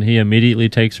 and then he immediately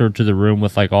takes her to the room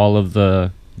with like all of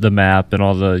the map and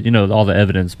all the, you know, all the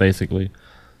evidence basically.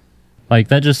 Like,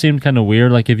 that just seemed kind of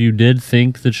weird. Like, if you did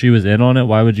think that she was in on it,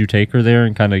 why would you take her there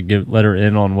and kind of let her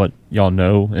in on what y'all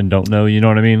know and don't know? You know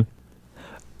what I mean?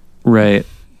 Right.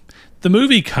 The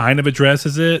movie kind of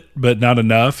addresses it, but not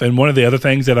enough. And one of the other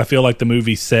things that I feel like the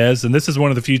movie says, and this is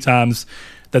one of the few times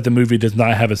that the movie does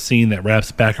not have a scene that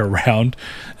wraps back around,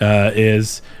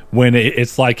 is when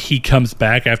it's like he comes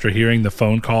back after hearing the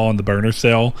phone call in the burner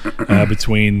cell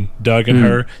between Doug and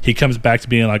her. He comes back to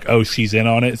being like, oh, she's in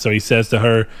on it. So he says to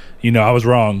her, you know, I was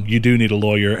wrong. You do need a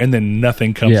lawyer. And then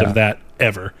nothing comes of that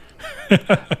ever.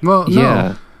 Well, no.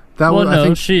 Yeah. That Well, was, no,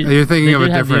 I think you're thinking of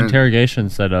a have the different interrogation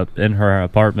set up in her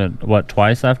apartment. What,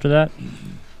 twice after that,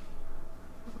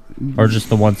 or just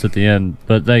the once at the end?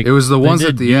 But it was the ones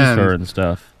at the use end. her and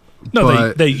stuff.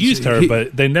 No, they used her,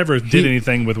 but they never did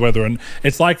anything with whether. And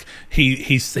it's like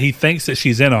he thinks that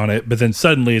she's in on it, but then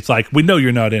suddenly it's like, we know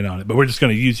you're not in on it, but we're just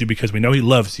going to use you because we know he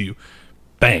loves you.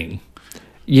 Bang.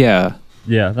 Yeah.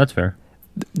 Yeah, that's fair.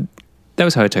 That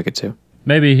was how I took it too.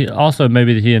 Maybe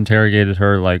he interrogated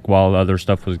her like while other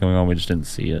stuff was going on. We just didn't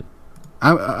see it.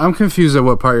 I'm confused at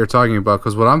what part you're talking about,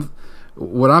 because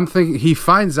what I'm thinking, he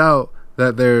finds out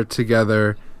that they're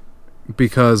together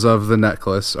because of the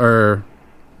necklace, or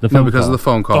because of the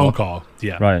phone call. Phone call,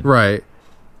 yeah, right.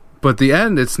 But the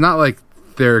end, it's not like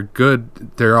they're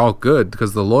good. They're all good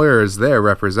because the lawyer is there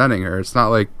representing her. It's not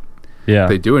like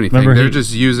they do anything. Remember, they're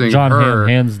just using John her. Hamm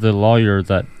hands the lawyer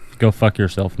that "go fuck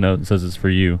yourself" note and says it's for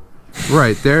you.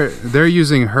 Right, they're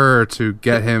using her to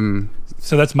get him.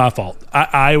 So that's my fault.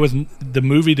 The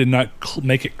movie did not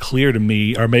make it clear to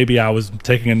me, or maybe I was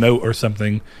taking a note or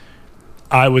something.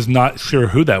 I was not sure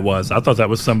who that was. I thought that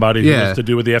was somebody who was to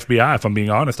do with the FBI, if I'm being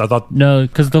honest. I thought... No,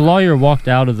 because the lawyer walked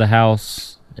out of the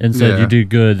house and said, you do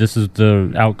good. This is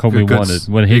the outcome we wanted,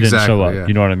 when he didn't show up. Yeah.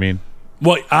 You know what I mean?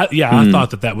 Well, I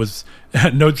thought that was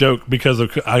no joke, because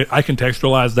I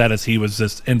contextualized that as he was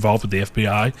just involved with the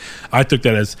FBI. I took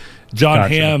that as John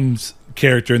Hamm's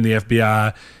character in the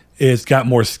FBI got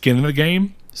more skin in the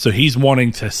game, So he's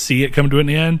wanting to see it come to an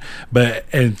end. But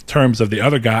in terms of the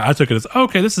other guy, I took it as,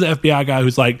 okay, this is an FBI guy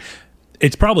who's like,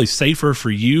 it's probably safer for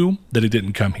you that it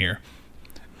didn't come here.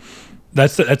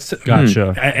 That's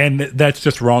Gotcha. And that's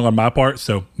just wrong on my part.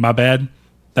 So my bad.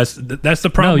 That's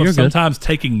the problem of sometimes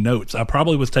taking notes. I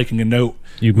probably was taking a note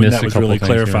when that was really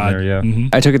clarified. There, yeah. Mm-hmm.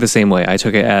 I took it the same way. I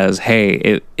took it as,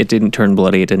 hey, it didn't turn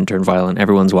bloody, it didn't turn violent.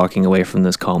 Everyone's walking away from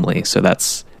this calmly, so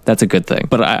that's a good thing.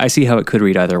 But I see how it could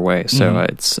read either way, so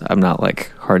I'm not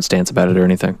like hard stance about it or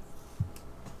anything.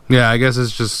 Yeah, I guess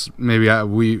it's just maybe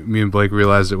me and Blake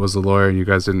realized it was a lawyer, and you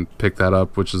guys didn't pick that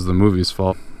up, which is the movie's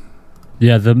fault.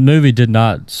 Yeah, the movie did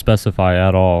not specify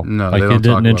at all. No, like it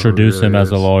didn't introduce him as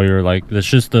a lawyer. Like it's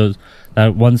just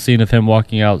that one scene of him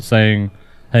walking out saying,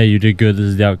 "Hey, you did good. This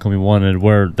is the outcome we wanted."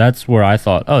 That's where I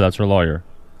thought, "Oh, that's our lawyer."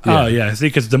 Yeah. Oh yeah, see,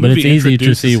 because the movie, but it's easy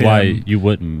to see why you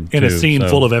wouldn't in a scene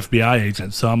full of FBI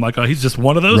agents. So I'm like, oh, he's just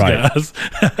one of those guys.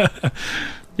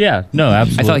 Yeah, no,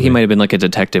 absolutely. I thought he might have been like a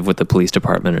detective with the police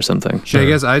department or something. Sure.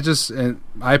 I guess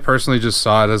I personally just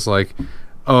saw it as like,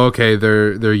 oh, okay,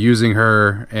 they're using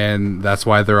her, and that's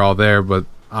why they're all there. But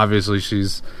obviously,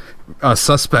 she's a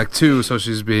suspect too, so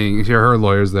she's being her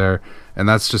lawyer's there, and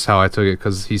that's just how I took it.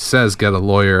 Because he says get a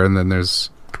lawyer, and then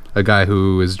there's a guy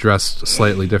who is dressed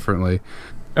slightly differently.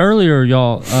 Earlier,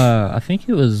 y'all, I think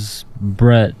it was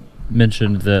Brett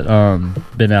mentioned that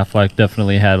Ben Affleck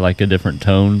definitely had like a different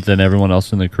tone than everyone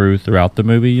else in the crew throughout the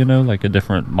movie. You know, like a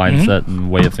different mindset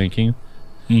and way of thinking.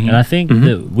 And I think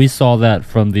that we saw that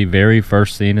from the very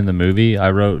first scene in the movie.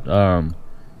 I wrote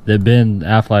that Ben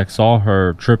Affleck saw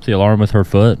her trip the alarm with her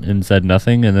foot and said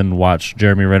nothing, and then watched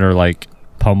Jeremy Renner like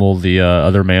pummel the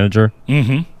other manager.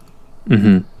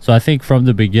 So I think from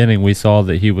the beginning we saw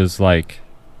that he was like,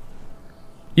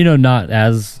 you know, not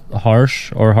as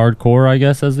harsh or hardcore, I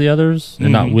guess, as the others,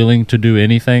 and not willing to do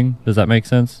anything. Does that make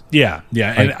sense? Yeah.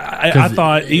 Like, and I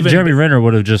thought even Jeremy Renner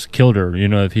would have just killed her, you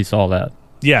know, if he saw that.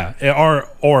 Yeah,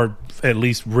 or at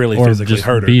least really or physically just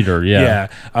hurt her. Beat her, yeah.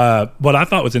 What I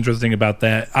thought was interesting about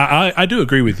that, I do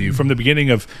agree with you. From the beginning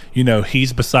of, you know,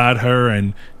 he's beside her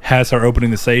and has her opening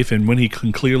the safe, and when he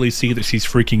can clearly see that she's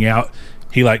freaking out,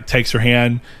 he like takes her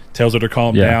hand, tells her to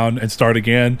calm down and start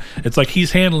again. It's like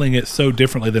he's handling it so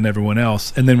differently than everyone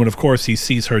else. And then when, of course, he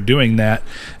sees her doing that,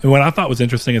 and what I thought was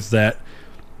interesting is that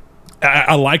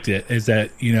I liked it, is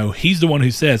that, you know, he's the one who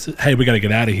says, hey, we got to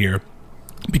get out of here,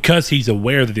 because he's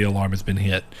aware that the alarm has been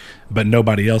hit, but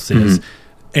nobody else is.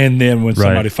 And then when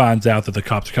somebody finds out that the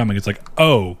cops are coming, it's like,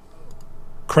 oh,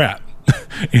 crap.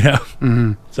 You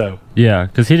know? So yeah,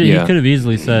 because he could have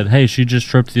easily said, hey, she just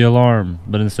tripped the alarm,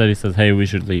 but instead he says, hey, we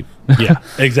should leave. Yeah,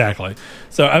 exactly.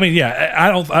 So I mean, yeah,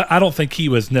 I don't think he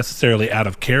was necessarily out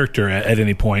of character at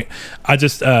any point. I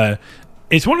just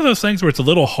it's one of those things where it's a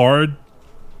little hard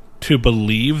to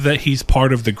believe that he's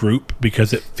part of the group,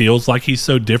 because it feels like he's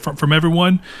so different from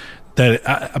everyone that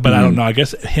I don't know, I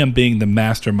guess him being the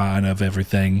mastermind of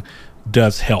everything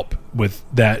does help with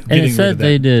that, getting rid of that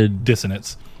they did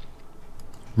dissonance.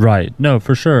 Right. No,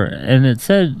 for sure. And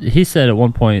he said at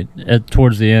one point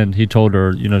towards the end, he told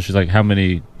her, you know, she's like, how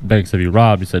many banks have you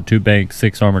robbed? He said 2 banks,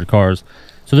 6 armored cars.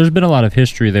 So there's been a lot of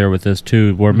history there with this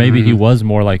too, where maybe he was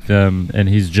more like them, and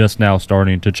he's just now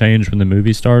starting to change when the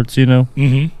movie starts, you know?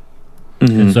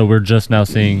 And so we're just now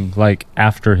seeing, like,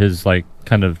 after his, like,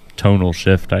 kind of tonal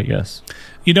shift, I guess.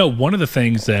 You know, one of the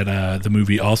things that the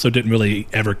movie also didn't really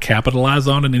ever capitalize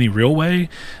on in any real way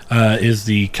is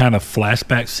the kind of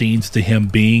flashback scenes to him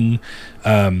being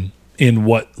in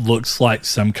what looks like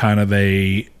some kind of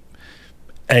a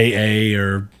AA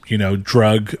or, you know,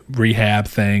 drug rehab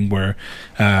thing, where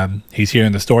he's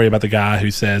hearing the story about the guy who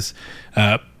says,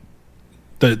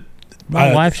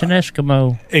 my wife's an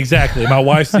Eskimo. Exactly. My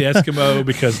wife's the Eskimo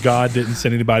because God didn't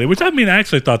send anybody, which, I mean, I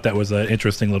actually thought that was an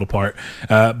interesting little part.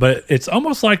 But it's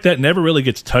almost like that never really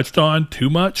gets touched on too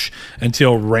much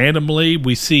until randomly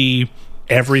we see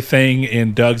everything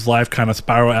in Doug's life kind of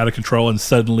spiral out of control, and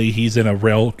suddenly he's in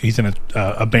a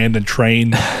abandoned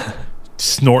train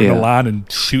snorting a line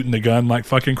and shooting the gun like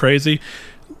fucking crazy.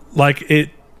 Like,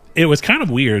 it was kind of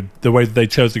weird the way that they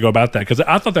chose to go about that, because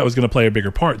I thought that was going to play a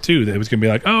bigger part too. That it was going to be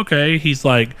like, oh, okay, he's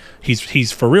like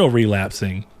he's for real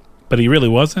relapsing, but he really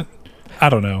wasn't. I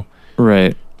don't know.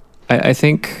 Right. I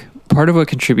think part of what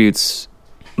contributes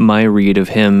my read of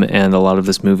him and a lot of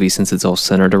this movie, since it's all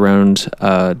centered around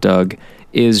Doug,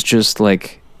 is just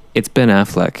like, it's Ben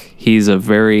Affleck. He's a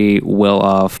very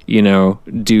well-off, you know,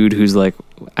 dude who's like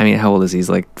I mean, how old is he? He's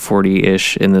like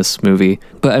 40-ish in this movie.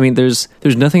 But I mean, there's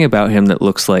nothing about him that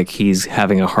looks like he's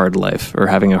having a hard life or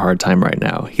having a hard time right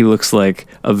now. He looks like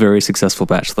a very successful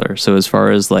bachelor. So as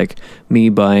far as like me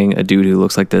buying a dude who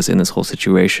looks like this in this whole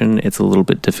situation, it's a little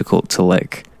bit difficult to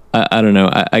like, I don't know,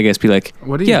 I guess be like,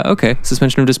 yeah, okay,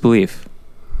 suspension of disbelief.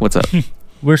 What's up?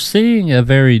 We're seeing a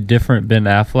very different Ben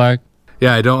Affleck.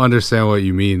 Yeah, I don't understand what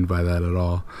you mean by that at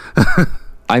all.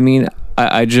 I mean,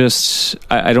 I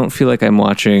don't feel like I'm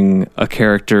watching a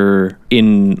character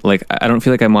in, like, I don't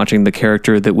feel like I'm watching the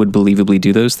character that would believably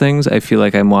do those things. I feel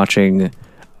like I'm watching,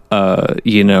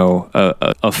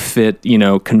 a fit,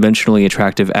 conventionally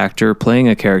attractive actor playing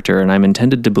a character, and I'm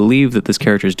intended to believe that this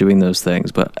character is doing those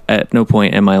things, but at no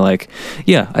point am I like,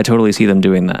 yeah, I totally see them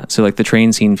doing that. So, like, the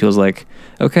train scene feels like,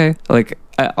 okay, like,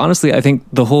 honestly, I think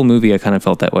the whole movie I kind of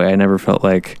felt that way. I never felt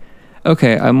like,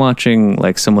 okay, I'm watching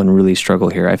like someone really struggle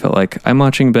here. I felt like I'm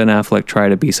watching Ben Affleck try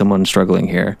to be someone struggling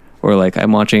here, or like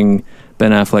I'm watching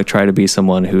Ben Affleck try to be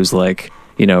someone who's like,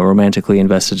 romantically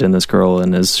invested in this girl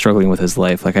and is struggling with his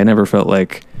life. Like, I never felt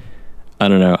like, I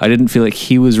don't know, I didn't feel like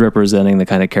he was representing the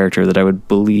kind of character that I would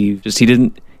believe. Just he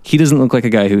doesn't look like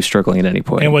a guy who's struggling at any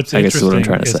point. And what's I guess is what I'm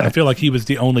interesting trying to is say. I feel like he was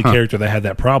the only character that had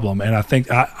that problem, and I think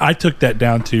I took that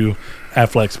down to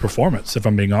Affleck's performance, if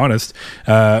I'm being honest,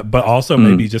 but also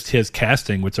maybe just his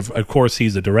casting, which of course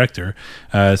he's a director,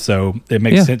 so it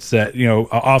makes sense that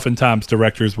oftentimes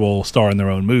directors will star in their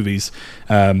own movies.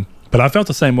 But I felt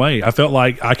the same way. I felt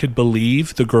like I could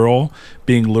believe the girl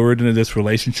being lured into this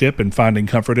relationship and finding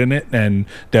comfort in it. And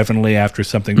definitely after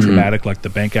something traumatic like the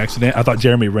bank accident, I thought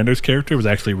Jeremy Renner's character was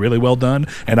actually really well done.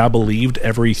 And I believed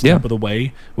every step of the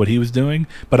way what he was doing.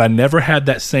 But I never had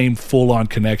that same full-on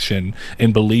connection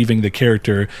in believing the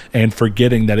character and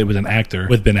forgetting that it was an actor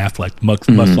with Ben Affleck, much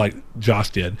like Josh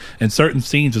did. And certain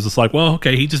scenes was just like, well,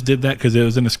 okay, he just did that because it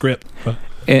was in the script.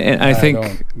 And I think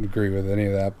don't agree with any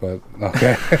of that, but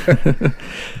okay.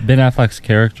 Ben Affleck's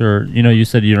character, you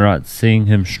said you're not seeing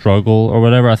him struggle or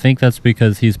whatever. I think that's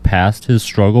because he's past his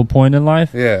struggle point in life.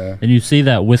 Yeah. And you see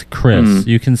that with Chris.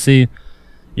 You can see,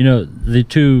 the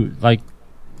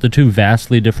two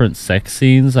vastly different sex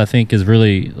scenes, I think, is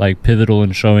really like pivotal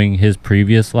in showing his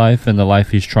previous life and the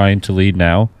life he's trying to lead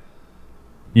now.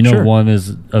 One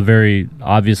is a very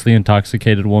obviously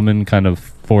intoxicated woman kind of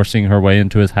forcing her way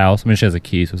into his house. I mean, she has a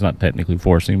key, so it's not technically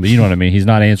forcing, but you know what I mean? He's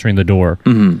not answering the door.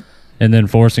 And then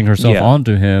forcing herself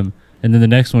onto him. And then the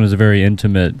next one is a very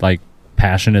intimate, like,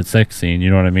 passionate sex scene, you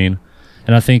know what I mean?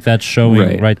 And I think that's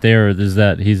showing right there is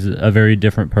that he's a very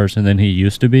different person than he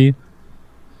used to be.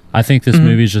 I think this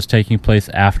movie is just taking place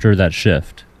after that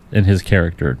shift in his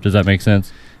character. Does that make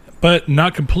sense? But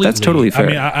not completely. That's totally fair.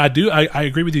 I mean, I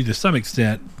agree with you to some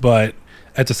extent, but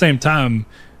at the same time,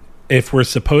 if we're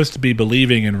supposed to be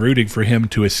believing and rooting for him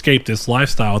to escape this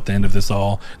lifestyle at the end of this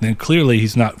all, then clearly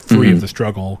he's not free of the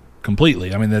struggle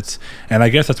completely. I mean, and I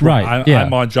guess that's why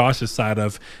I'm on Josh's side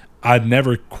of, I'd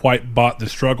never quite bought the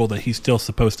struggle that he's still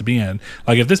supposed to be in.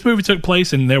 Like, if this movie took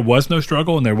place and there was no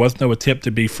struggle and there was no attempt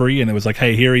to be free and it was like,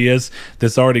 hey, here he is,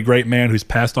 this already great man who's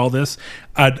past all this,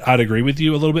 I'd agree with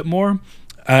you a little bit more.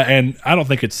 And I don't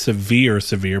think it's severe,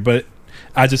 but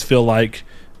I just feel like,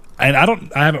 and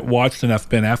I haven't watched enough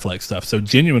Ben Affleck stuff, so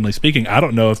genuinely speaking, I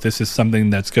don't know if this is something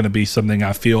that's going to be something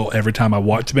I feel every time I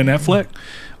watch Ben Affleck,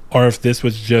 or if this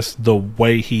was just the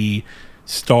way he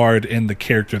starred in the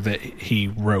character that he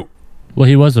wrote. Well,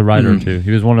 he was a writer too. He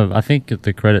was one of, I think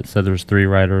the credit said there was 3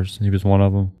 writers. He was one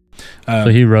of them. So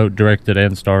he wrote, directed,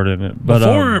 and starred in it.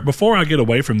 But before I get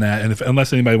away from that, and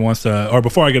unless anybody wants to, or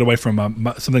before I get away from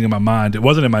something in my mind, it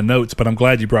wasn't in my notes, but I'm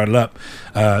glad you brought it up.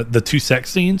 The 2 sex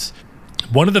scenes.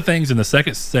 One of the things in the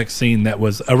second sex scene that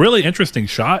was a really interesting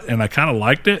shot, and I kind of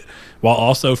liked it, while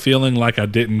also feeling like I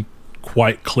didn't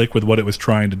quite click with what it was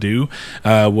trying to do,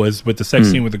 was with the sex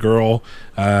scene with the girl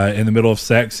in the middle of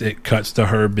sex. It cuts to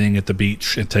her being at the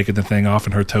beach and taking the thing off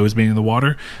and her toes being in the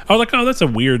water. I was like, oh, that's a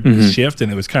weird shift,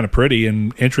 and it was kind of pretty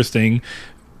and interesting,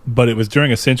 but it was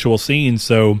during a sensual scene,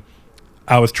 so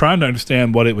I was trying to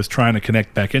understand what it was trying to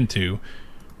connect back into.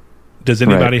 Does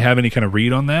anybody have any kind of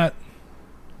read on that?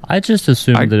 I just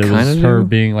assumed that it was her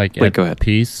being like at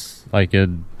peace, like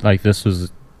this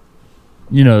was,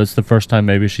 it's the first time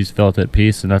maybe she's felt at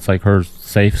peace, and that's like her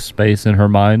safe space in her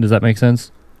mind. Does that make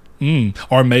sense?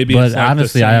 Or maybe, but it's like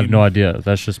honestly, I have no idea.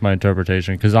 That's just my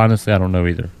interpretation, because honestly, I don't know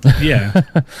either. Yeah.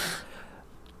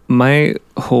 My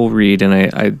whole read, and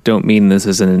I don't mean this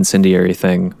as an incendiary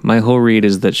thing, my whole read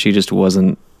is that she just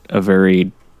wasn't a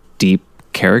very deep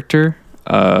character.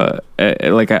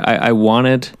 I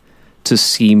wanted to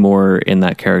see more in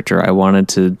that character. I wanted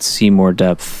to see more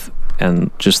depth,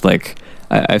 and just like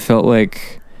I felt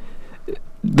like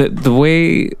the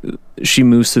way she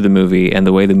moves through the movie and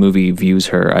the way the movie views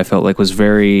her, I felt like was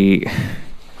very,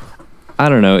 I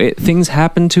don't know, things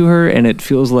happen to her and it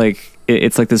feels like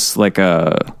it's like this, like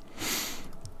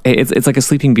it's like a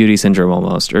Sleeping Beauty syndrome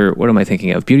almost, or what am I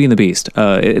thinking of? Beauty and the Beast.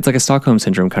 It's like a Stockholm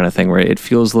syndrome kind of thing where it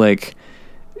feels like,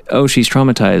 oh, she's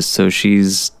traumatized, so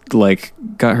she's like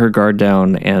got her guard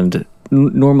down, and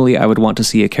normally I would want to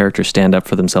see a character stand up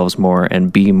for themselves more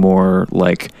and be more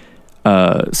like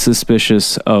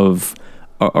suspicious of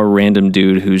a random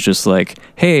dude who's just like,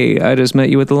 hey, I just met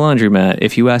you at the laundromat.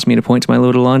 If you asked me to point to my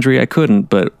load of laundry, I couldn't,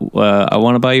 but I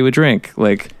want to buy you a drink.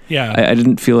 Like, yeah, I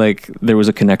didn't feel like there was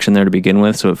a connection there to begin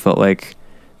with, so it felt like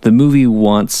the movie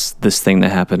wants this thing to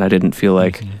happen. I didn't feel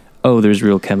like, oh, there's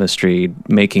real chemistry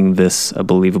making this a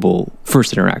believable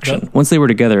first interaction. Once they were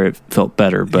together, it felt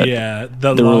better, but yeah,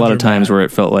 there were a lot of times where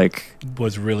it felt like...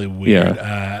 was really weird.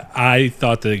 Yeah. I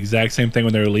thought the exact same thing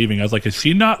when they were leaving. I was like, is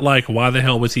she not like, why the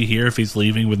hell was he here if he's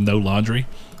leaving with no laundry?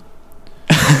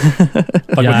 Would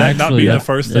that not be the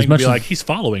first thing to be like, he's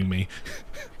following me?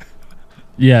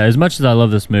 Yeah, as much as I love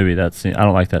this movie, that scene, I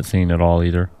don't like that scene at all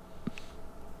either.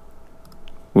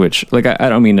 Which, like, I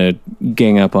don't mean to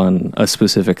gang up on a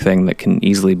specific thing that can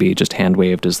easily be just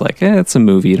hand-waved as like, it's a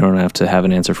movie, you don't have to have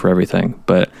an answer for everything.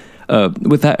 But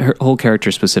with that her whole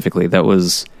character specifically, that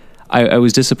was... I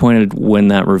was disappointed when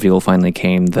that reveal finally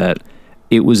came that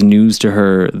it was news to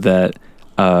her that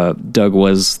Doug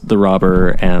was the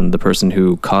robber and the person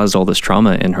who caused all this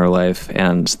trauma in her life,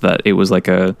 and that it was like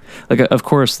of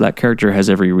course that character has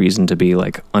every reason to be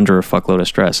like under a fuckload of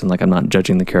stress, and like I'm not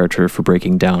judging the character for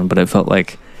breaking down, but it felt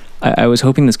like I was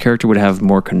hoping this character would have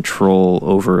more control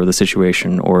over the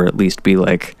situation, or at least be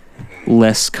like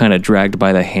less kind of dragged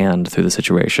by the hand through the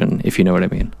situation, if you know what I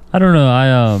mean. I don't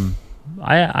know.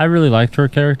 I really liked her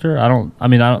character. I don't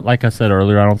like I said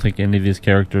earlier, I don't think any of these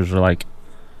characters are like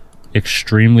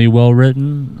extremely well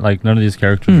written. Like none of these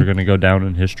characters are going to go down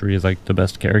in history as like the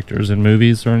best characters in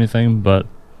movies or anything, but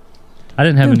I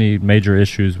didn't have any major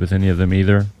issues with any of them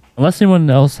either. Unless anyone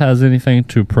else has anything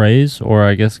to praise or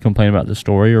I guess complain about the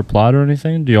story or plot or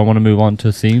anything, do y'all want to move on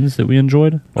to scenes that we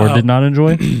enjoyed or did not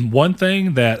enjoy? One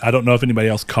thing that I don't know if anybody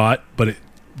else caught, but it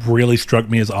really struck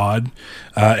me as odd,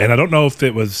 and I don't know if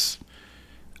it was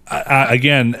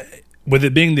again, with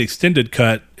it being the extended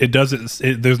cut,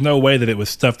 there's no way that it was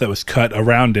stuff that was cut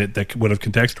around it that would have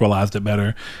contextualized it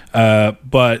better.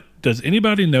 But does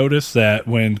anybody notice that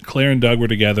when Claire and Doug were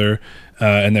together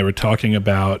and they were talking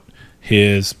about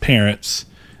his parents,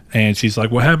 and she's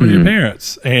like, what happened to your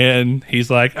parents? And he's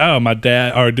like, oh, my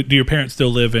dad, or do your parents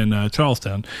still live in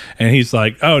Charlestown? And he's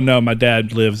like, oh, no, my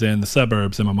dad lives in the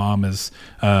suburbs and my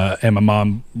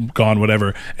mom gone,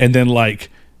 whatever. And then like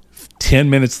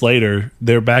 10 minutes later,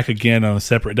 they're back again on a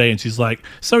separate day, and she's like,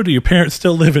 so do your parents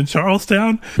still live in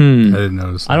Charlestown? I didn't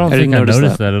notice that. I don't think I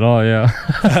noticed that at all,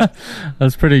 yeah.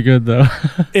 That's pretty good, though.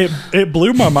 It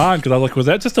blew my mind, because I was like, was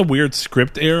that just a weird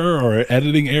script error or an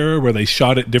editing error where they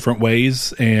shot it different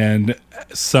ways and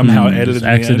somehow edited it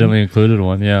accidentally included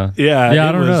one, yeah. Yeah,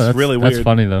 I don't know. That's really weird. That's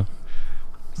funny, though.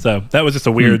 So that was just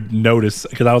a weird notice,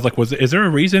 because I was like, is there a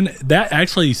reason? That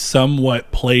actually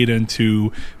somewhat played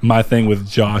into my thing with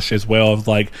Josh as well. Of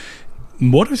like,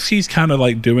 what if she's kind of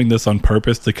like doing this on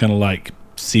purpose to kind of like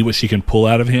see what she can pull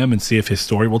out of him and see if his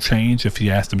story will change if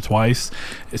he asked him twice,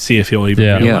 see if he'll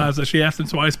even realize that she asked him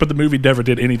twice. But the movie never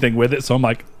did anything with it. So I'm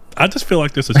like, I just feel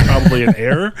like this is probably an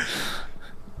error.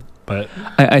 But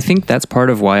I think that's part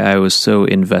of why I was so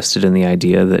invested in the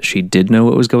idea that she did know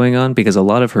what was going on, because a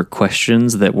lot of her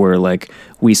questions that were like,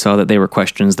 we saw that they were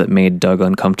questions that made Doug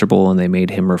uncomfortable and they made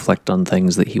him reflect on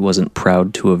things that he wasn't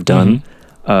proud to have done.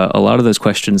 A lot of those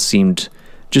questions seemed,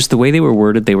 just the way they were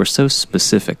worded, they were so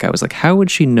specific. I was like, how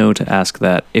would she know to ask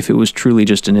that if it was truly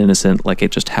just an innocent, like it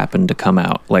just happened to come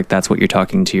out? Like that's what you're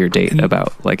talking to your date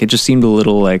about. Like it just seemed a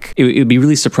little like, it would be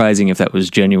really surprising if that was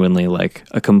genuinely like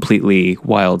a completely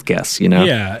wild guess, you know?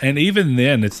 Yeah, and even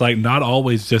then, it's like not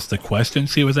always just the question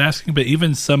she was asking, but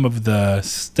even some of the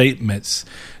statements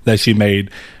that she made.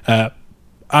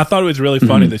 I thought it was really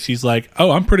funny that she's like,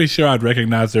 oh, I'm pretty sure I'd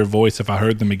recognize their voice if I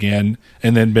heard them again.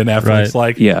 And then Ben Affleck's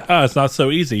like, oh, it's not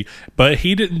so easy. But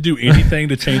he didn't do anything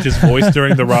to change his voice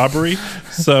during the robbery.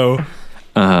 So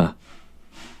that's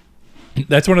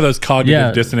one of those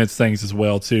cognitive dissonance things as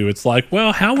well, too. It's like,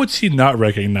 well, how would she not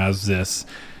recognize this?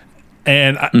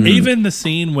 And even the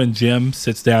scene when Jim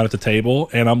sits down at the table,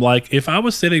 and I'm like, if I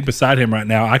was sitting beside him right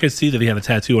now, I could see that he had a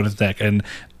tattoo on his neck, and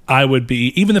I would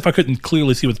be, even if I couldn't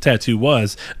clearly see what the tattoo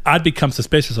was, I'd become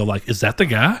suspicious of like, is that the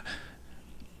guy?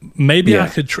 maybe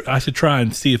Yeah. I should try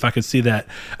and see if I could see that.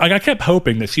 Like I kept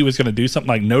hoping that she was going to do something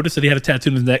like notice that he had a tattoo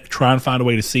on his neck, try and find a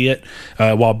way to see it,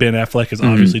 while Ben Affleck is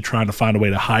obviously trying to find a way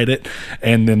to hide it,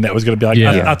 and then that was going to be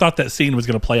like I thought that scene was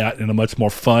going to play out in a much more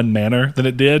fun manner than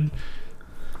it did.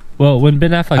 Well, when Ben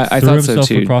Affleck I threw thought so himself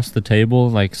too. across the table,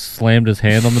 like slammed his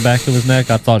hand on the back of his neck,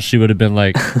 I thought she would have been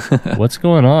like, "What's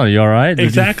going on? Are you all right? Did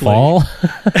Exactly. you fall?"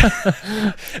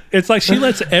 It's like she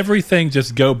lets everything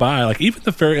just go by. Like even the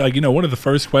very, like, you know, one of the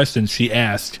first questions she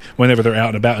asked whenever they're out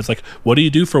and about is like, "What do you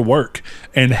do for work?"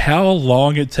 And how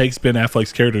long it takes Ben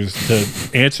Affleck's characters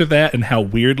to answer that, and how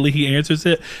weirdly he answers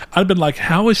it. I've been like,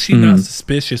 how is she not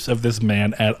suspicious of this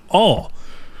man at all?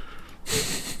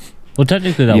 Well,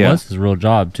 technically, that Yeah. was his real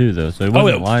job too, though. So he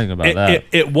wasn't lying about that.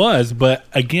 It was, but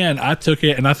again, I took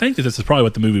it, and I think that this is probably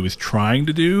what the movie was trying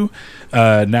to do.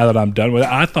 Now that I'm done with it,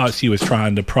 I thought she was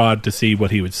trying to prod to see what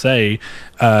he would say.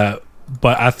 But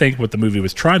I think what the movie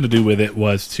was trying to do with it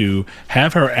was to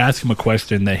have her ask him a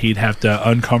question that he'd have to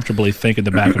uncomfortably think in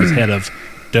the back of his head of,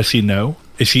 does she know?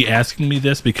 Is she asking me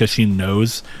this because she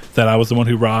knows that I was the one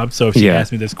who robbed? So if she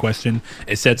asks me this question,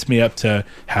 it sets me up to,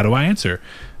 how do I answer?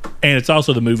 And it's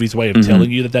also the movie's way of telling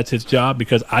you that that's his job,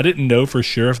 because I didn't know for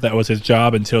sure if that was his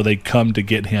job until they come to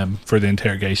get him for the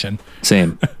interrogation.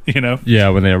 Same. You know? Yeah,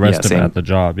 when they arrest him same. at the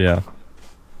job. Yeah.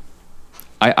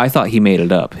 I thought he made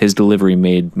it up. His delivery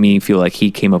made me feel like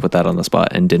he came up with that on the spot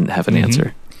and didn't have an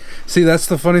answer. See, that's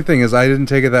the funny thing is I didn't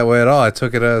take it that way at all. I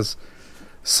took it as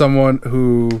someone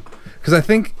who, because I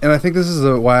think this is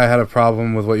why I had a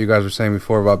problem with what you guys were saying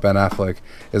before about Ben Affleck,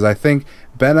 is I think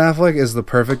Ben Affleck is the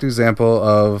perfect example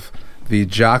of the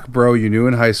jock bro you knew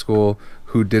in high school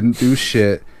who didn't do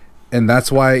shit, and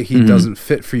that's why he doesn't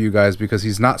fit for you guys, because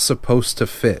he's not supposed to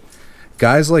fit.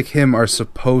 Guys like him are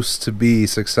supposed to be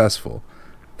successful.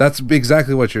 That's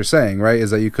exactly what you're saying, right? Is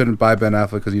that you couldn't buy Ben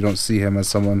Affleck because you don't see him as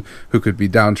someone who could be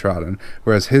downtrodden.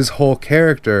 Whereas his whole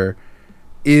character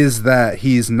is that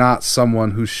he's not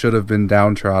someone who should have been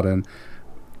downtrodden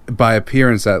by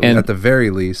appearance at the very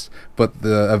least, but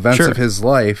the events of his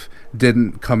life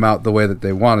didn't come out the way that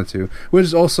they wanted to.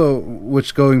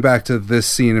 Which going back to this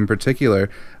scene in particular,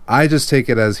 I just take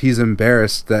it as he's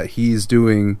embarrassed that he's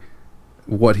doing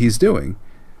what he's doing.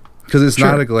 Because it's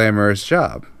not a glamorous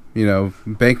job. You know,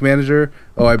 bank manager,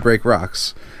 I break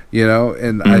rocks. You know,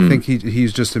 and I think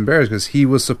he's just embarrassed because he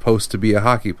was supposed to be a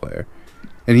hockey player.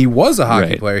 And he was a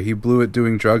hockey player. He blew it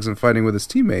doing drugs and fighting with his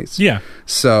teammates. Yeah.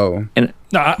 So, And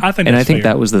I think, and that's I think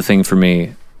fair. that was the thing for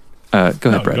me. Go ahead,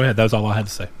 Brett. Go ahead. That was all I had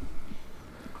to say.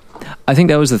 I think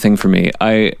that was the thing for me.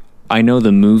 I know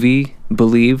the movie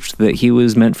believed that he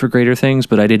was meant for greater things,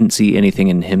 but I didn't see anything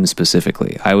in him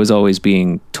specifically. I was always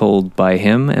being told by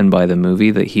him and by the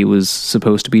movie that he was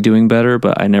supposed to be doing better,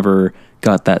 but I never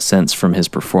got that sense from his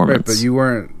performance. right, but you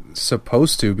weren't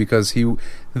supposed to, because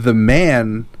the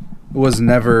man was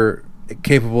never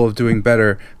capable of doing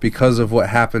better because of what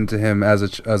happened to him as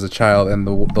a child and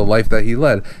the life that he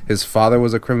led. His father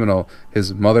was a criminal.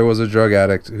 His mother was a drug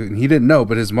addict. He didn't know,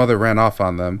 but his mother ran off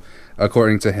on them,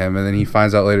 according to him, and then he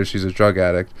finds out later she's a drug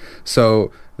addict. So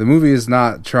the movie is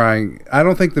not trying... I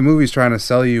don't think the movie's trying to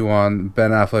sell you on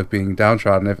Ben Affleck being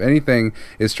downtrodden. If anything,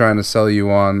 it's trying to sell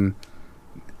you on,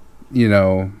 you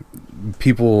know,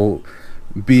 people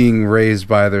being raised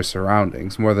by their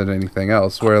surroundings more than anything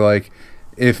else. Where, like,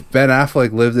 if Ben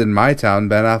Affleck lived in my town,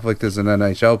 Ben Affleck is an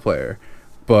NHL player.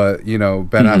 But, you know,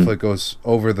 Ben Affleck goes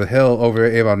over the hill, over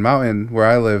Avon Mountain, where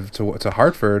I live, to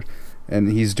Hartford,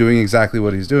 and he's doing exactly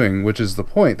what he's doing, which is the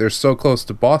point. They're so close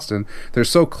to Boston. They're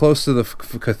so close to the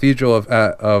cathedral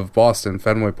of Boston,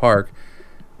 Fenway Park,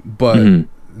 but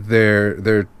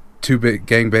they're two big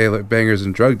gangbangers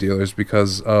and drug dealers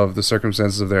because of the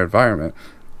circumstances of their environment.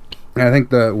 And I think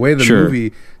the way the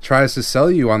movie tries to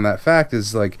sell you on that fact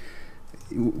is, like,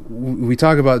 we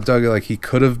talk about Doug like he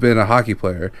could have been a hockey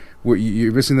player.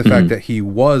 You're missing the fact that he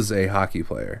was a hockey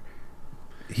player.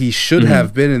 He should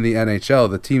have been in the NHL.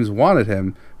 The teams wanted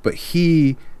him, but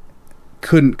he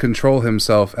couldn't control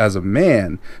himself as a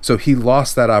man, so he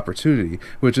lost that opportunity,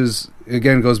 which is,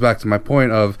 again, goes back to my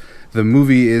point of the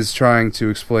movie is trying to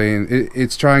explain,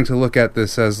 it's trying to look at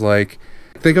this as, like,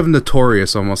 think of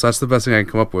Notorious almost. That's the best thing I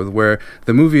can come up with, where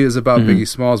the movie is about Biggie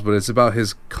Smalls, but it's about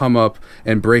his come up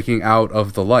and breaking out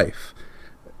of the life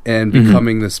and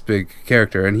becoming this big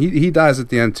character. And he dies at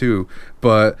the end too,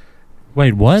 but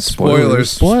Wait, what?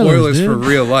 Spoilers for dude.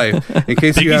 real life. In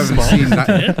case you haven't seen,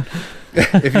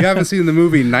 if you haven't seen the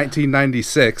movie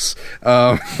 1996,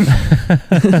 I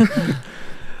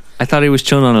thought he was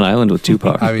chilling on an island with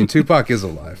Tupac. I mean, Tupac is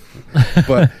alive,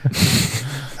 but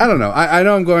I don't know. I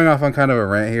know I'm going off on kind of a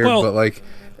rant here, Well, but, like,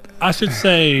 I should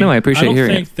say, No, I appreciate I don't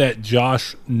hearing think that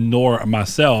Josh nor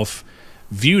myself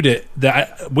viewed it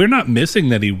that we're not missing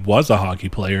that he was a hockey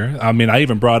player. I mean, I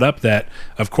even brought up that,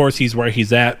 of course, he's where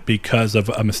he's at because of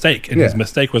a mistake, and his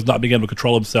mistake was not being able to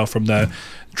control himself from the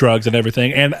drugs and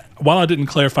everything. And while I didn't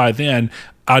clarify then,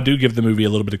 I do give the movie a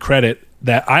little bit of credit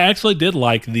that I actually did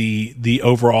like the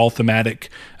overall thematic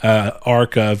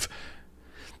arc of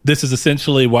this is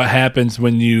essentially what happens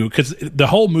when you, because the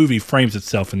whole movie frames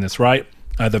itself in this, right?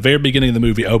 The very beginning of the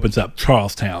movie opens up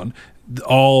Charlestown.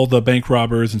 All the bank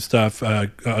robbers and stuff,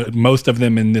 most of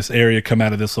them in this area come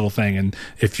out of this little thing. And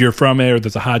if you're from there,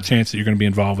 there's a high chance that you're going to be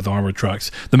involved with armored trucks.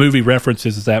 The movie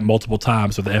references that multiple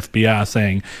times with the FBI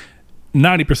saying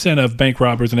 90% of bank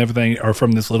robbers and everything are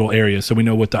from this little area, so we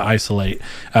know what to isolate.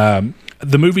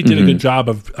 The movie did a good job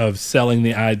of selling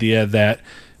the idea that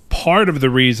part of the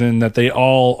reason that they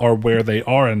all are where they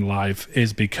are in life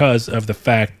is because of the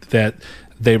fact that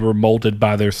they were molded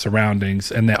by their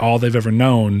surroundings and that all they've ever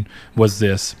known was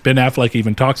this. Ben Affleck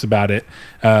even talks about it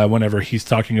whenever he's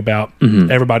talking about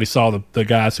everybody saw the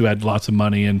guys who had lots of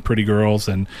money and pretty girls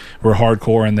and were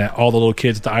hardcore, and that all the little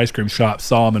kids at the ice cream shop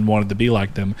saw them and wanted to be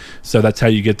like them. So that's how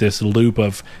you get this loop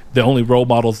of the only role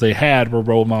models they had were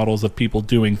role models of people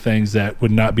doing things that would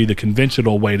not be the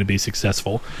conventional way to be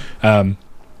successful.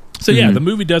 So yeah, the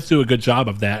movie does do a good job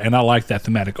of that, and I like that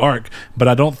thematic arc, but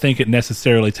I don't think it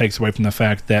necessarily takes away from the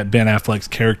fact that Ben Affleck's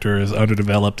character is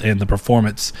underdeveloped and the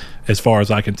performance, as far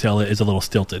as I can tell, is a little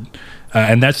stilted.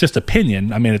 And that's just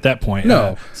opinion. I mean, at that point.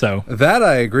 No. So that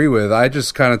I agree with. I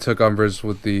just kind of took umbrage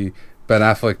with the Ben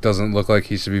Affleck doesn't look like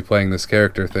he should be playing this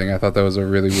character thing. I thought that was a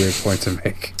really weird point to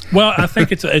make. Well, I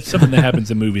think it's something that happens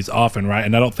in movies often, right?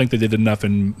 And I don't think they did enough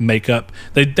in makeup.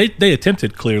 They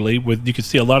attempted, clearly. You could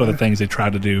see a lot of the things they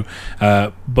tried to do,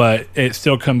 but it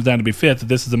still comes down to be fit that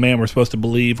this is a man we're supposed to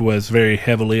believe was very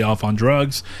heavily off on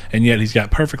drugs, and yet he's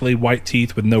got perfectly white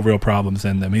teeth with no real problems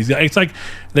in them. It's like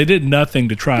they did nothing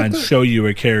to try and show you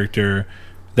a character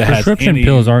that prescription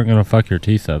pills aren't going to fuck your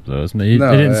teeth up, though. They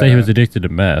didn't say he was addicted to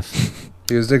meth.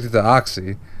 He was addicted to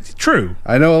Oxy. True.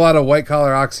 I know a lot of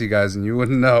white-collar Oxy guys, and you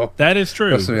wouldn't know. That is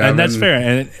true. And that's fair.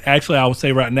 And actually, I will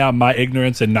say right now, my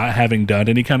ignorance and not having done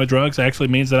any kind of drugs actually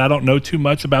means that I don't know too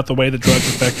much about the way that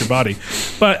drugs affect your body.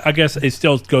 But I guess it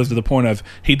still goes to the point of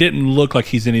he didn't look like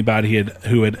he's anybody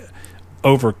who had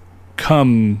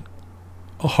overcome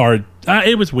hard.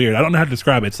 It was weird. I don't know how to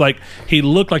describe it. It's like he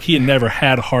looked like he had never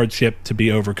had a hardship to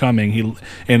be overcoming.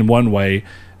 In one way,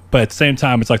 but at the same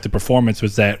time, it's like the performance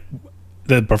was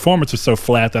so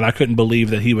flat that I couldn't believe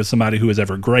that he was somebody who was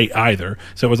ever great either.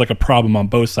 So it was like a problem on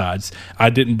both sides. I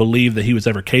didn't believe that he was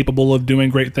ever capable of doing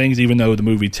great things, even though the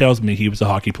movie tells me he was a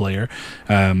hockey player.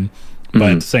 But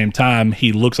at the same time,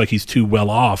 he looks like he's too well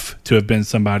off to have been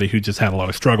somebody who just had a lot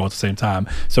of struggle at the same time.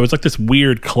 So it's like this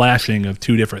weird clashing of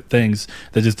two different things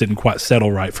that just didn't quite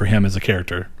settle right for him as a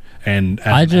character and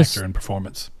as an actor and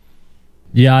performance.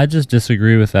 Yeah, I just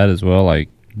disagree with that as well. Like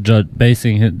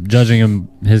judging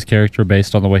his character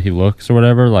based on the way he looks or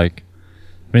whatever. Like,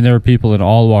 I mean, there are people in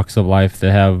all walks of life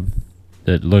that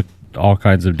look all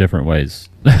kinds of different ways.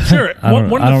 Sure, I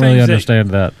don't really understand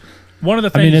that. One of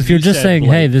the things, I mean, if you're just saying,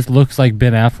 "Hey, this looks like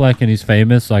Ben Affleck and he's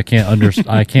famous, so I can't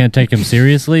I can't take him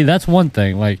seriously," that's one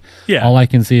thing. Like, all I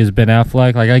can see is Ben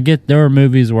Affleck. Like, there are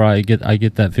movies where I get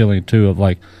that feeling too of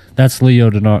like that's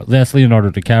Leonardo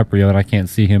DiCaprio, and I can't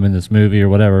see him in this movie or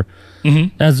whatever.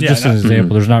 That's just an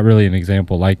example. There's not really an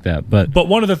example like that, but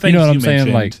one of the things you mentioned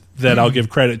saying, like, that I'll give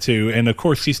credit to, and of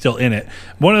course she's still in it.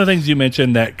 One of the things you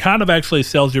mentioned that kind of actually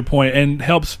sells your point and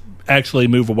helps actually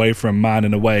move away from mine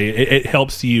in a way. It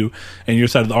helps you and your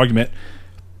side of the argument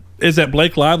is that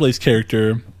Blake Lively's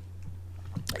character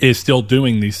is still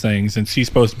doing these things, and she's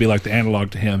supposed to be like the analog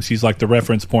to him. She's like the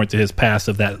reference point to his past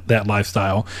of that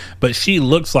lifestyle, but she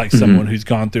looks like someone who's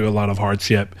gone through a lot of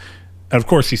hardship. And of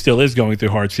course she still is going through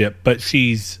hardship, but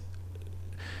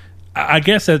I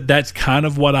guess that's kind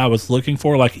of what I was looking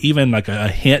for, like even like a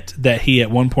hint that he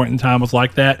at one point in time was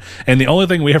like that. And the only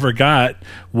thing we ever got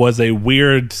was a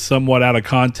weird, somewhat out of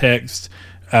context,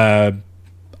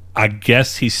 I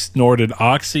guess he snorted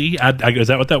Oxy. Is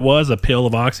that what that was? A pill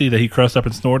of Oxy that he crushed up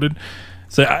and snorted?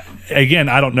 So, again,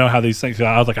 I don't know how these things go.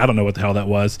 I was like, I don't know what the hell that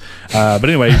was. But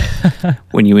anyway.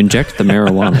 When you inject the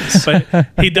marijuana. But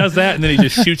he does that, and then he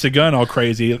just shoots a gun all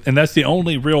crazy. And that's the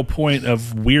only real point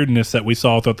of weirdness that we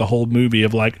saw throughout the whole movie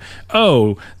of like,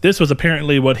 oh, this was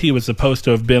apparently what he was supposed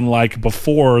to have been like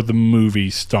before the movie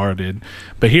started.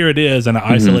 But here it is in an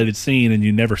isolated scene, and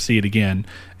you never see it again.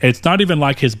 It's not even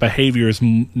like his behavior is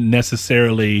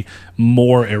necessarily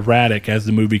more erratic as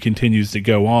the movie continues to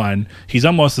go on. He's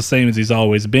almost the same as he's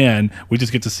always been. We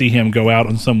just get to see him go out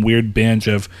on some weird binge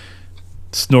of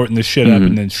snorting the shit up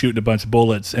and then shooting a bunch of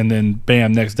bullets, and then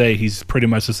bam, next day he's pretty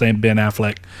much the same Ben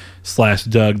Affleck /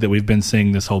 Doug that we've been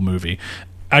seeing this whole movie.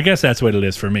 I guess that's what it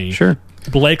is for me. Sure.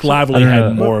 Blake Lively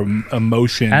had more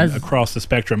emotion across the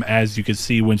spectrum, as you could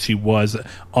see when she was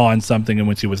on something and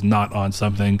when she was not on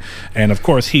something. And of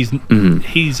course, he's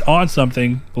on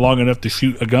something long enough to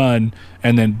shoot a gun,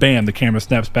 and then bam, the camera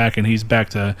snaps back, and he's back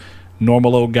to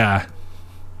normal old guy.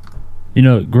 You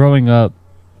know, growing up,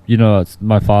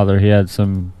 my father, he had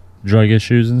some drug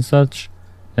issues and such,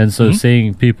 and so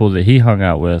seeing people that he hung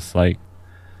out with,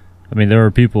 there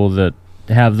were people that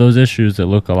have those issues that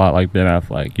look a lot like Ben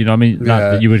Affleck. Not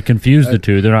that you would confuse the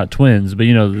two. They're not twins, but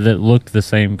that look the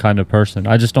same kind of person.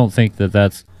 I just don't think that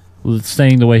that's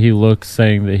saying the way he looks,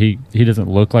 saying that he doesn't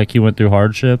look like he went through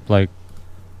hardship. I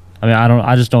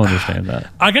just don't understand that.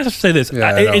 I guess I should say this.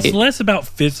 It's less about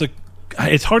physical.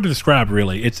 It's hard to describe,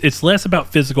 really. It's less about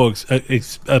physical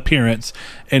appearance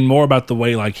and more about the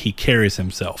way he carries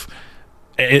himself.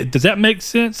 Does that make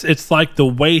sense? It's like the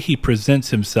way he presents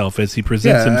himself as he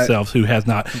presents himself, who has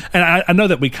not. And I know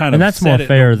that we kind of that's said more it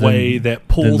fair in a way that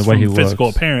pulls from from physical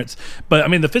appearance. But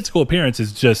the physical appearance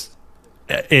is just,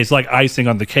 it's like icing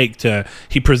on the cake.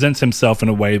 He presents himself in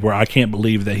a way where I can't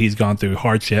believe that he's gone through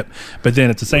hardship. But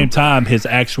then at the same time, his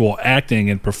actual acting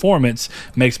and performance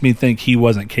makes me think he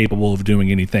wasn't capable of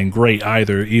doing anything great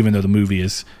either, even though the movie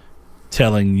is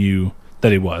telling you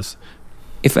that he was.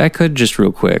 If I could just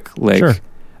real quick, sure.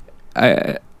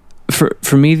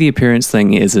 For me, the appearance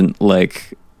thing isn't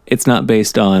it's not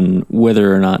based on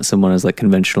whether or not someone is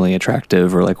conventionally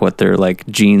attractive or what their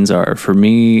genes are. For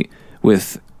me,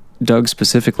 with Doug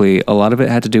specifically, a lot of it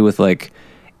had to do with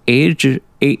age.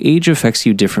 Age affects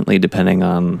you differently depending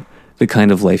on the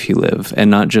kind of life you live, and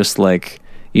not just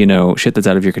shit that's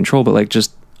out of your control, but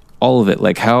just all of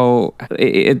it, how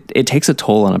it takes a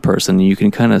toll on a person. You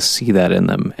can kind of see that in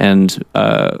them. And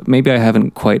maybe I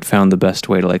haven't quite found the best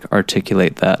way to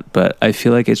articulate that, but I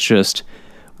feel it's just,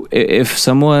 if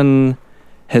someone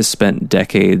has spent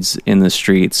decades in the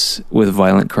streets with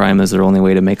violent crime as their only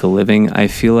way to make a living, I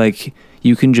feel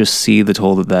you can just see the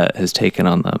toll that has taken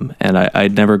on them. And I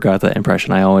never got that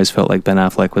impression. I always felt Ben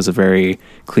Affleck was a very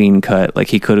clean cut.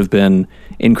 He could have been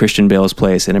in Christian Bale's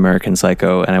place in American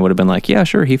Psycho, and I would have been yeah,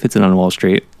 sure, he fits in on Wall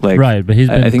Street. Right, but he's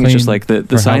been I think it's just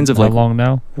the signs of how long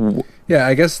now? Yeah,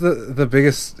 I guess the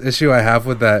biggest issue I have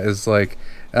with that is I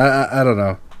don't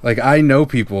know. I know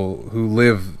people who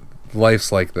live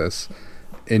lives like this,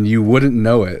 and you wouldn't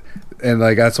know it. And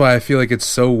that's why I feel it's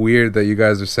so weird that you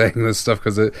guys are saying this stuff,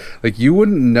 because it you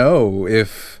wouldn't know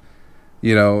if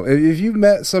you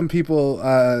met some people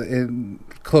in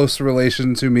close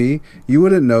relation to me, you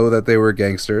wouldn't know that they were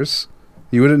gangsters,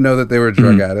 you wouldn't know that they were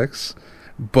drug addicts.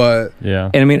 But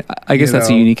yeah, and I guess that's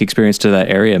a unique experience to that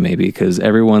area, maybe, because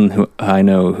everyone who I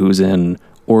know who's in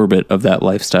orbit of that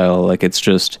lifestyle, it's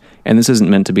just, and this isn't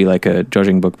meant to be a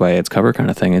judging book by its cover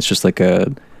kind of thing. It's just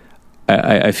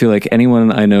I feel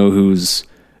anyone I know who's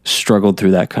struggled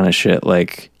through that kind of shit,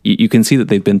 you can see that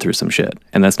they've been through some shit,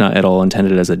 and that's not at all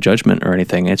intended as a judgment or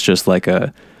anything. It's just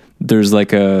there's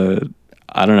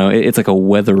I don't know, it's a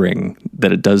weathering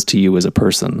that it does to you as a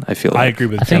person, I feel I agree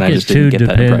with that. I just didn't get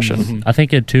that impression. I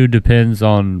think it too depends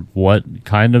on what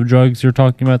kind of drugs you're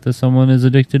talking about that someone is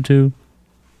addicted to.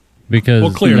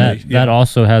 Because that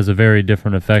also has a very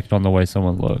different effect on the way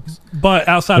someone looks. But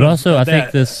I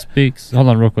think this speaks. Hold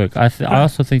on, real quick. I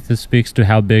also think this speaks to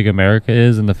how big America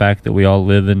is and the fact that we all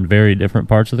live in very different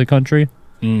parts of the country.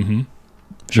 Mm-hmm.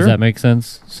 Does that make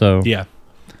sense? So yeah,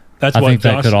 I think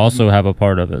that could also have a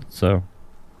part of it. So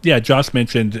yeah, Josh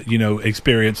mentioned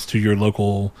experience to your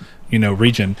local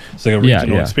region. It's a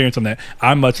regional experience on that.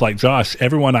 I'm much like Josh.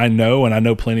 Everyone I know, and I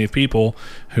know plenty of people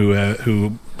who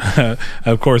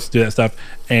of course do that stuff,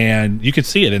 and you can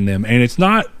see it in them. And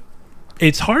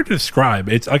it's hard to describe.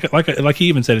 It's like he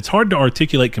even said, it's hard to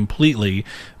articulate completely.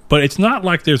 But it's not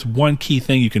like there's one key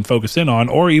thing you can focus in on,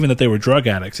 or even that they were drug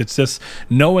addicts. It's just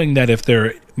knowing that if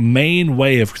their main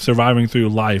way of surviving through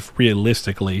life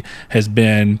realistically has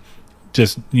been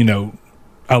just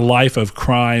a life of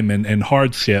crime and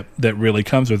hardship that really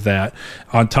comes with that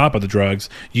on top of the drugs,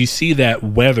 you see that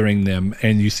weathering them,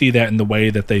 and you see that in the way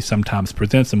that they sometimes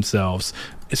present themselves.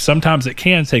 Sometimes it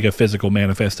can take a physical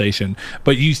manifestation,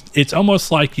 but it's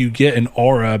almost like you get an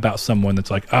aura about someone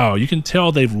that's oh, you can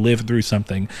tell they've lived through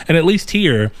something. And at least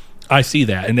here, I see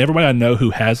that. And everybody I know who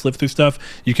has lived through stuff,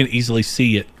 you can easily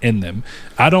see it in them.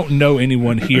 I don't know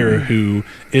anyone here who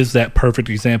is that perfect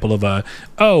example of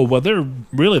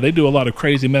they do a lot of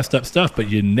crazy messed up stuff, but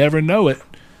you never know it.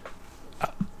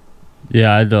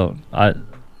 Yeah, I don't. I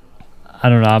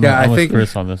don't know. I'm with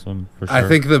Chris on this one for sure. I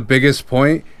think the biggest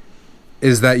point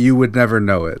is that you would never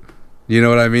know it. You know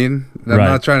what I mean? I'm Right.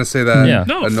 not trying to say that Yeah.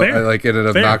 No, fair. like in an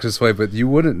obnoxious way, but you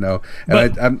wouldn't know.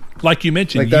 And But I'm like you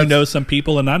mentioned, like you that's- know some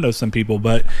people and I know some people,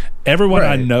 but everyone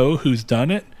I Right. know who's done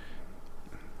it,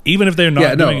 even if they're not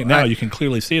Yeah, no, doing it now, I- you can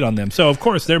clearly see it on them. So, of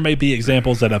course, there may be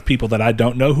examples that of people that I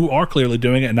don't know who are clearly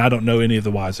doing it, and I don't know any of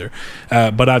the wiser.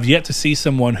 But I've yet to see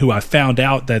someone who I found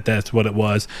out that that's what it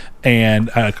was, and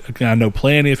I know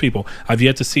plenty of people. I've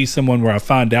yet to see someone where I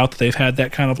find out that they've had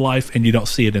that kind of life, and you don't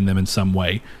see it in them in some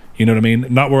way. You know what I mean?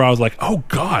 Not where I was like, oh,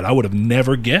 God, I would have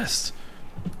never guessed.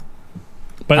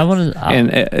 But I want to.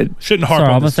 And shouldn't harp Sorry,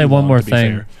 on I'm gonna this say too one long, more to be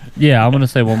thing. fair. Yeah, I'm gonna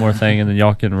say one more thing, and then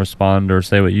y'all can respond or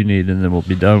say what you need, and then we'll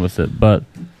be done with it. But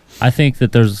I think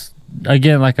that there's,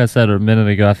 again, like I said a minute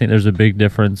ago, I think there's a big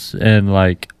difference in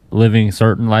like living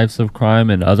certain lives of crime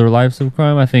and other lives of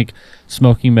crime. I think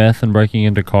smoking meth and breaking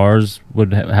into cars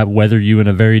would have weather you in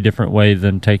a very different way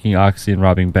than taking oxy and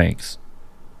robbing banks.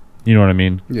 You know what I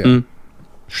mean? yeah.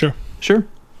 Sure. sure.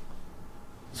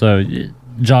 So,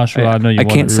 Joshua, I know you. I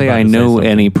can't say I know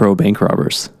any pro bank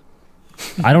robbers.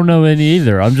 I don't know any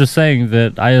either. I'm just saying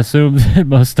that I assume that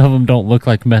most of them don't look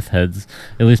like meth heads.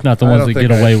 At least not the I ones don't that think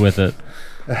get away with it.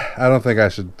 I don't think I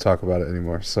should talk about it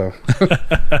anymore. So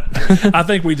I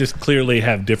think we just clearly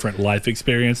have different life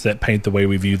experience that paint the way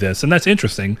we view this. And that's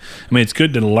interesting. I mean, it's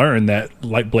good to learn that,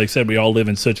 like Blake said, we all live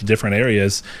in such different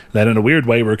areas that in a weird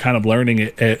way, we're kind of learning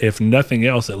it, if nothing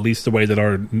else, at least the way that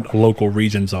our local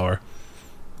regions are.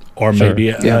 Or Sure.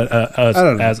 maybe I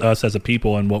don't know. us as a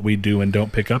people and what we do and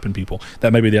don't pick up in people.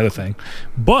 That may be the other thing.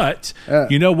 But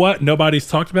you know what nobody's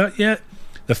talked about yet?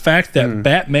 The fact that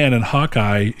Batman and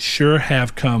Hawkeye sure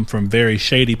have come from very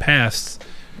shady pasts.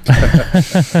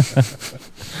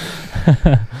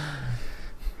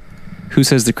 Who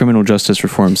says the criminal justice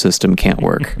reform system can't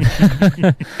work?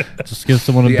 Just give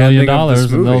someone The $1 billion ending of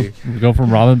this and movie. they'll go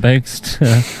from robbing banks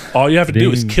to All you have to do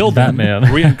is Being kill them,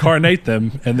 Batman. reincarnate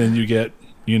them, and then you get,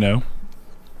 you know.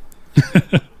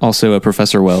 Also,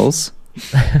 Professor Wells.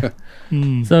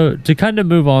 So to kind of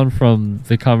move on from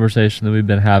the conversation that we've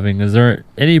been having, is there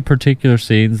any particular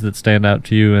scenes that stand out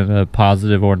to you in a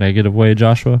positive or negative way,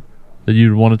 Joshua, that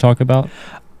you'd want to talk about?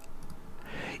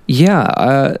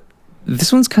 Yeah,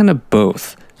 this one's kind of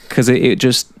both, because it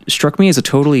just struck me as a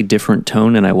totally different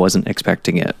tone and I wasn't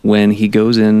expecting it. When he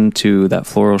goes into that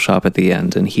floral shop at the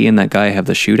end and he and that guy have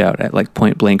the shootout at like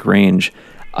point blank range,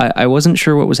 I wasn't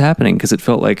sure what was happening because it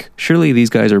felt like surely these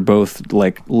guys are both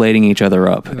like lighting each other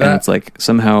up, and it's like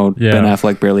somehow Yeah. Ben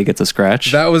Affleck barely gets a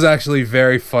scratch. that was actually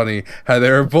very funny how they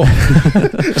were both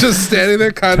just standing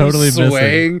there kind Totally of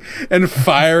swaying and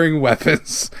firing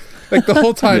weapons. Like the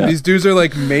whole time, Yeah. these dudes are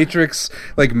like Matrix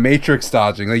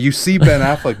dodging. Like you see Ben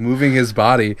Affleck moving his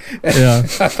body. And Yeah.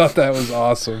 I thought that was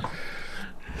awesome.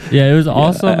 Yeah, it was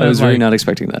awesome. I was and, really like, not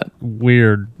expecting that.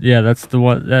 weird. Yeah, that's the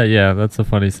one. Yeah, that's a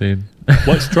funny scene.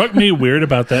 What struck me weird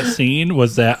about that scene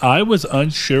was that I was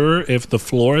unsure if the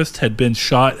florist had been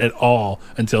shot at all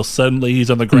until suddenly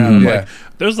he's on the ground. I'm Yeah. like,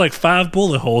 there's like 5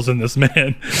 bullet holes in this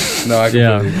man. No, I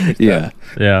Yeah. completely agree. Yeah.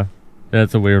 Yeah,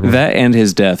 that's a weird one. That and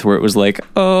his death, where it was like,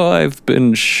 oh, I've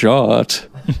been shot.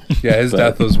 Yeah, his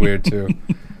death was weird too.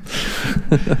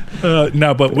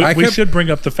 No, but we, I we kept- should bring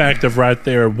up the fact of right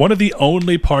there. One of the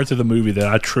only parts of the movie that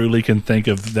I truly can think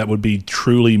of that would be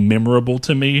truly memorable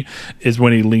to me is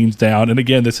when he leans down. And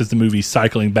again, this is the movie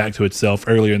cycling back to itself.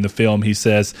 Earlier in the film, he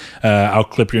says, I'll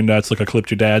clip your nuts like I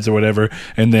clipped your dad's or whatever.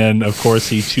 And then, of course,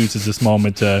 he chooses this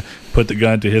moment to put the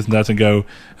gun to his nuts and go,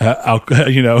 I'll,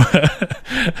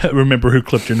 remember who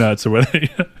clipped your nuts or whatever.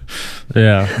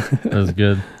 Yeah, that was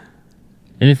good.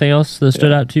 Anything else that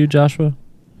stood out to you, Joshua?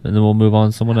 And then we'll move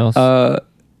on to someone else. Doug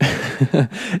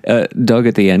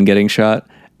at the end getting shot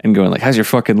and going like, how's your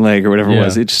fucking leg or whatever it Yeah.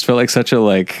 was. It just felt like such a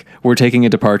like, we're taking a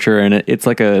departure, and it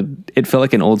felt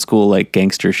like an old school like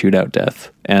gangster shootout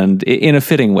death, and in a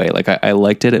fitting way. Like I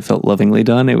liked it. It felt lovingly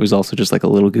done. It was also just like a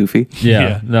little goofy.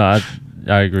 yeah, no,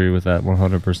 I agree with that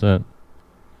 100%.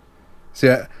 So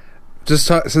yeah,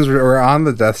 since we're on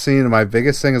the death scene, my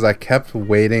biggest thing is I kept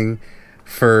waiting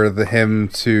for him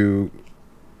to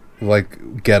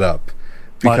like get up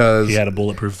because he had a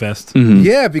bulletproof vest.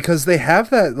 yeah, because they have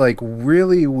that like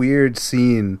really weird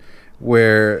scene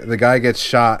where the guy gets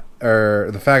shot or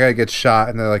the fat guy gets shot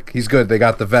and they're like, he's good, they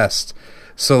got the vest.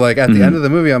 So like at the end of the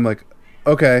movie, I'm like,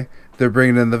 okay, they're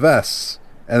bringing in the vests,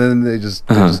 and then they just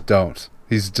don't.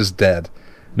 He's just dead.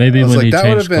 Maybe I was when like, he that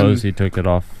would've changed been- clothes, he took it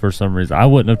off for some reason. I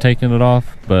wouldn't have taken it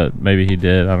off, but maybe he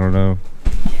did. I don't know.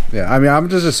 Yeah, I mean, I'm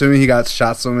just assuming he got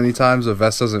shot so many times the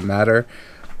vest doesn't matter.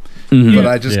 But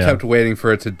I just Yeah. kept waiting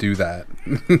for it to do that.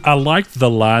 I liked the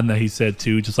line that he said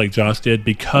too, just like Josh did,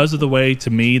 because of the way to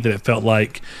me that it felt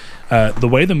like The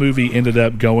way the movie ended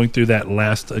up going through that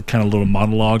last kind of little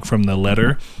monologue from the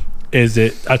letter is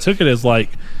I took it as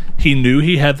like he knew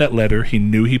he had that letter. He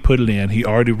knew he put it in. He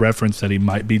already referenced that he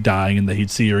might be dying and that he'd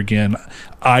see her again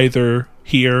either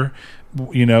here,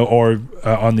 or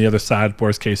on the other side,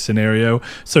 worst case scenario.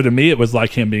 So to me, it was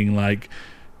like him being like,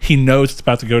 he knows it's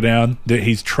about to go down, that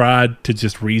he's tried to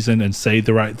just reason and say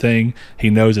the right thing.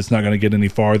 He knows it's not going to get any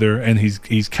farther. And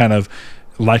he's kind of,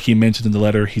 like he mentioned in the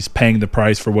letter, he's paying the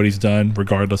price for what he's done,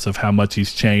 regardless of how much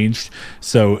he's changed.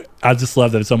 So I just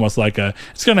love that it's almost like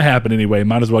it's going to happen anyway.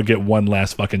 Might as well get one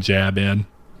last fucking jab in.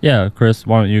 Yeah, Chris,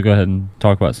 why don't you go ahead and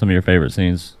talk about some of your favorite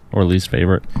scenes or least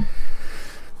favorite?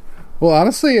 Well,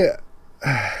 honestly,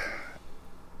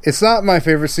 it's not my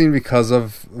favorite scene because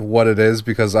of what it is,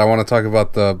 because I want to talk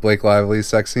about the Blake Lively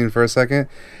sex scene for a second.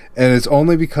 And it's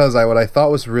only because what I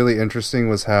thought was really interesting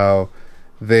was how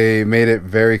they made it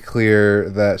very clear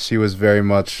that she was very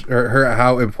much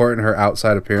how important her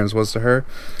outside appearance was to her.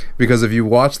 Because if you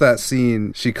watch that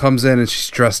scene, she comes in and she's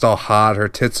dressed all hot, her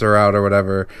tits are out or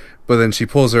whatever, but then she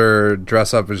pulls her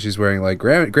dress up and she's wearing like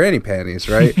granny panties,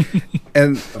 right?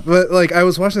 But like I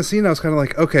was watching the scene and I was kind of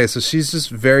like, okay, so she's just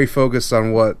very focused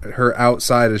on what her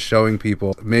outside is showing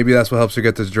people. Maybe that's what helps her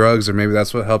get the drugs, or maybe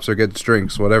that's what helps her get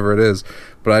drinks, whatever it is.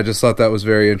 But I just thought that was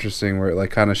very interesting, where it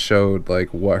like kind of showed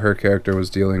like what her character was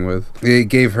dealing with. It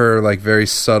gave her like very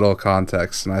subtle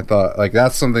context, and I thought like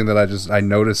that's something that I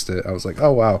noticed it. I was like,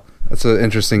 oh wow, that's an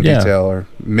interesting detail. Or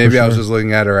maybe I was just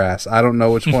looking at her ass. I don't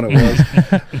know which one it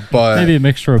was, but maybe a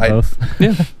mixture of both.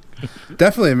 Yeah,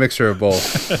 definitely a mixture of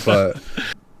both. But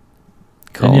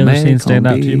any other scenes stand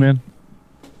out to you, man?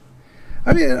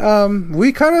 I mean,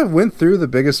 we kind of went through the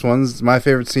biggest ones. My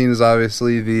favorite scene is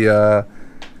obviously the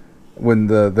when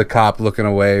the cop looking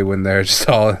away when they're just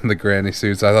all in the granny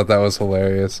suits. I thought that was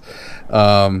hilarious.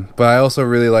 But I also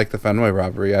really like the Fenway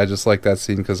robbery. I just like that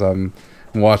scene because I'm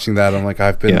watching that. I'm like,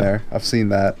 I've been there. I've seen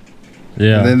that.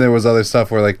 Yeah. And then there was other stuff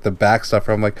where like the back stuff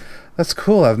where I'm like, that's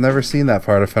cool. I've never seen that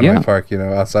part of Fenway Park,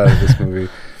 outside of this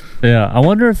movie. Yeah, I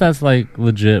wonder if that's like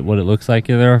legit what it looks like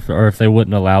in there, or if they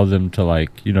wouldn't allow them to like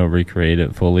recreate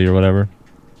it fully or whatever.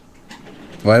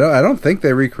 Well, I don't think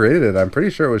they recreated it. I'm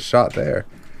pretty sure it was shot there.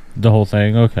 The whole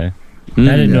thing, okay. I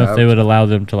didn't know if they would allow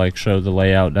them to like show the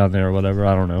layout down there or whatever.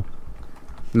 I don't know.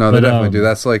 No, they definitely do.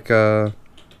 That's like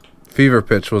Fever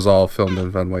Pitch was all filmed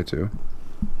in Fenway too.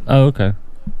 Oh, okay.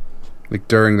 Like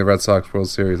during the Red Sox World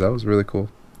Series, that was really cool.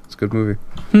 It's a good movie.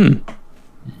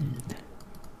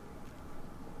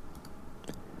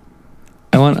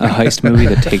 I want a heist movie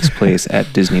that takes place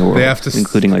at Disney World,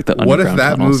 including like the underground What if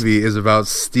that tunnels. movie is about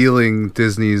stealing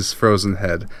Disney's Frozen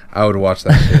head? I would watch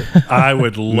that shit. I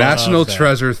would love National that.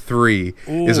 Treasure 3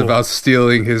 is about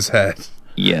stealing his head.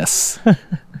 Yes.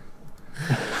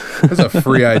 That's a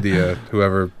free idea,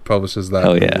 whoever publishes that.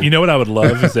 Oh, yeah. You know what I would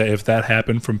love is that if that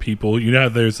happened from people, how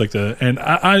there's like and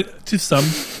I to some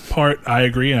part I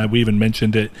agree, and we even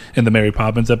mentioned it in the Mary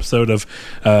Poppins episode of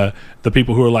the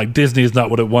people who are like, Disney is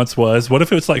not what it once was. What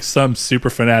if it's like some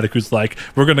super fanatic who's like,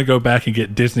 we're going to go back and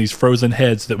get Disney's frozen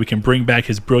head so that we can bring back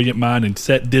his brilliant mind and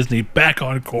set Disney back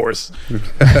on course.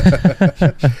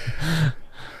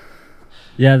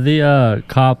 Yeah, the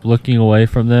cop looking away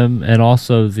from them, and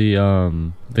also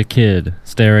the kid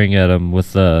staring at him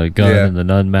with the gun and the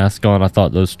nun mask on. I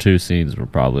thought those two scenes were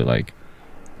probably like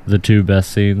the two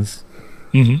best scenes.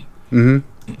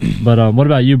 But what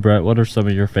about you, Brett? What are some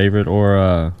of your favorite,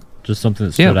 or just something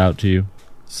that stood out to you?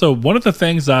 So one of the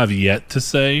things I've yet to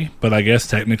say, but I guess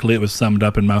technically it was summed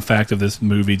up in my fact of this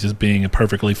movie just being a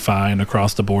perfectly fine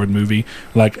across the board movie.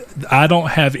 Like, I don't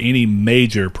have any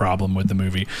major problem with the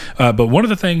movie. But one of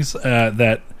the things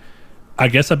that I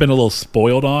guess I've been a little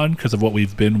spoiled on because of what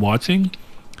we've been watching,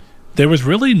 there was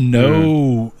really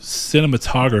no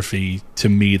cinematography to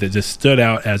me that just stood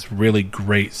out as really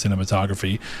great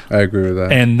cinematography. I agree with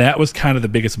that. And that was kind of the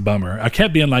biggest bummer. I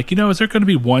kept being like, is there going to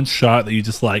be one shot that you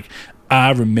just like,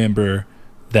 I remember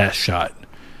that shot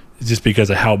just because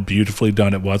of how beautifully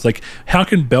done it was. Like, how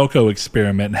can Belko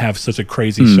experiment and have such a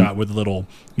crazy shot with little,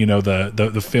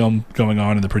 the film going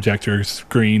on in the projector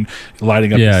screen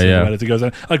lighting up the silhouette as it goes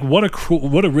on? Like, what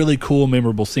a really cool,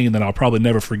 memorable scene that I'll probably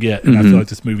never forget. And I feel like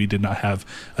this movie did not have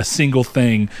a single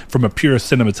thing from a pure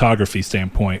cinematography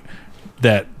standpoint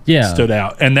that stood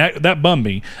out. And that bummed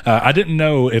me. I didn't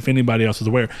know if anybody else was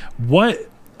aware.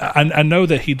 I know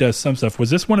that he does some stuff. Was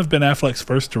this one of Ben Affleck's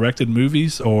first directed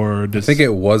movies, or I think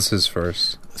it was his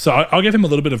first. So I'll give him a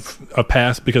little bit of a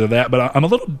pass because of that, but I'm a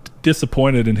little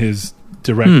disappointed in his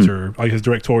director, like his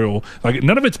directorial. Like,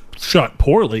 none of it's shot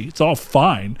poorly. It's all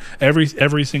fine. Every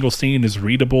single scene is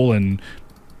readable and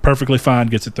perfectly fine,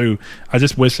 gets it through. I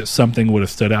just wish that something would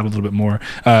have stood out a little bit more.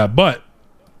 But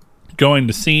going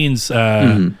to scenes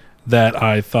that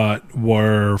I thought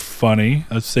were funny,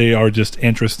 let's say, are just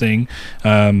interesting,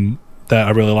 that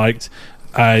I really liked.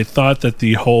 I thought that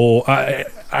the whole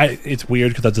it's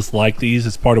weird because I just like these.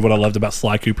 It's part of what I loved about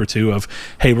Sly Cooper too, of,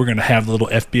 hey, we're going to have the little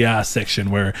FBI section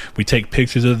where we take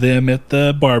pictures of them at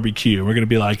the barbecue. We're going to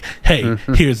be like, hey,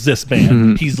 here's this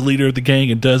man. He's the leader of the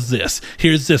gang and does this.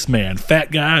 Here's this man,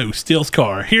 fat guy who steals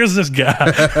car. Here's this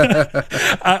guy.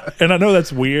 And I know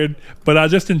that's weird, but I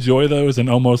just enjoy those in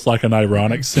almost like an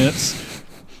ironic sense.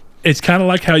 It's kind of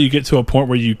like how you get to a point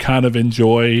where you kind of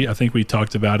enjoy, I think we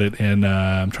talked about it in,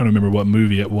 I'm trying to remember what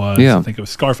movie it was. Yeah. I think it was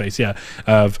Scarface, yeah.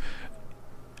 Of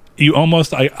you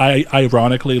almost, I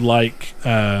ironically like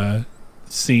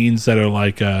scenes that are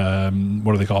like,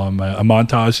 what do they call them? A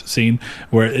montage scene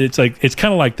where it's like, it's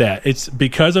kind of like that. It's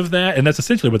because of that, and that's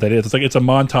essentially what that is. It's like, it's a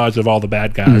montage of all the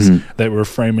bad guys that we're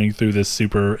framing through this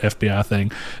super FBI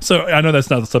thing. So I know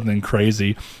that's not something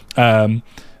crazy.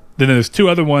 Then there's two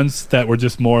other ones that were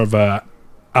just more of a,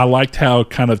 I liked how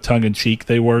kind of tongue-in-cheek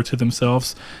they were to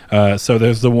themselves. So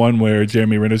there's the one where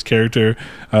Jeremy Renner's character,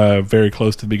 very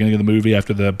close to the beginning of the movie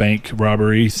after the bank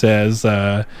robbery, says,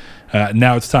 now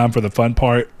it's time for the fun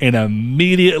part, and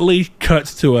immediately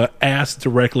cuts to a ass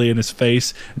directly in his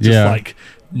face, just like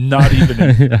not even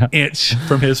an inch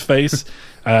from his face.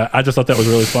 I just thought that was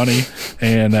really funny.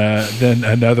 And then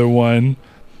another one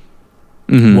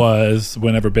was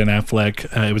whenever Ben Affleck,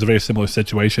 it was a very similar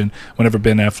situation, whenever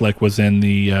Ben Affleck was in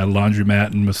the laundromat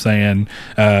and was saying,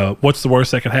 what's the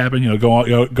worst that could happen? You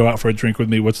know, go out for a drink with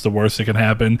me. What's the worst that can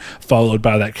happen? Followed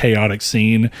by that chaotic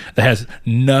scene that has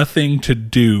nothing to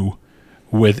do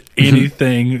with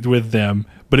anything with them.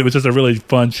 But it was just a really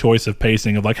fun choice of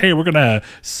pacing of like, hey, we're going to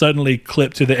suddenly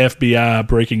clip to the FBI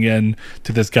breaking in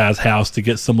to this guy's house to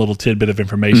get some little tidbit of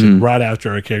information right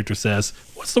after a character says,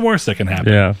 what's the worst that can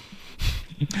happen? Yeah.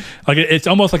 Like it's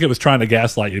almost like it was trying to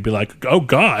gaslight you. To be like, oh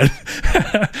God,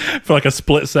 for like a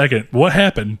split second, what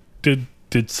happened? Did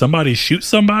somebody shoot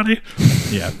somebody?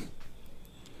 Yeah.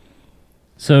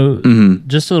 So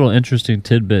just a little interesting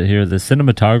tidbit here. The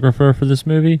cinematographer for this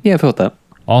movie, Yeah, I felt that.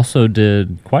 also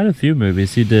did quite a few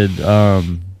movies. He did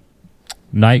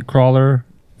Nightcrawler,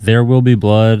 There Will Be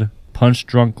Blood, Punch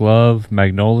Drunk Love,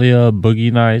 Magnolia,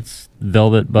 Boogie Nights,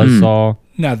 Velvet Buzzsaw.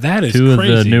 Now that is two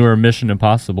crazy. of the newer Mission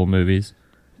Impossible movies.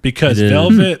 Because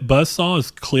Velvet Buzzsaw is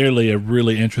clearly a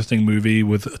really interesting movie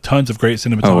with tons of great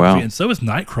cinematography, and so is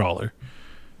Nightcrawler.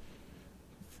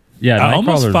 Yeah, I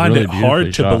almost find really it hard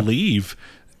to shot. believe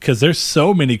because there's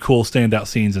so many cool standout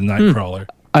scenes in Nightcrawler.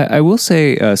 I will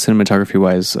say,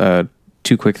 cinematography-wise,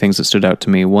 two quick things that stood out to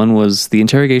me. One was the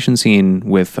interrogation scene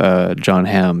with John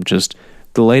Hamm. Just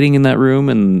the lighting in that room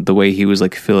and the way he was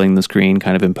like filling the screen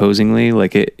kind of imposingly.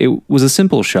 Like it was a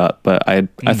simple shot, but I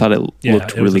thought it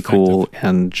looked really cool,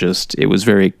 and just it was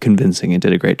very convincing and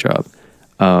did a great job.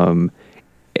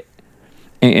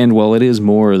 And while it is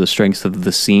more the strength of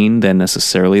the scene than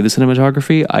necessarily the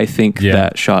cinematography, I think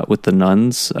that shot with the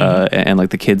nuns and like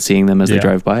the kids seeing them as they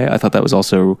drive by, I thought that was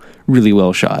also really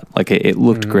well shot. Like it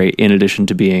looked great in addition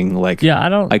to being like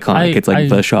iconic. It's like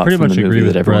the shot from the movie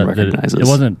that everyone recognizes. It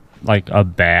wasn't like a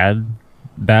bad,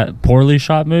 poorly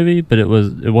shot movie, but it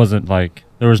wasn't like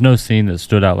there was no scene that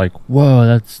stood out like, whoa,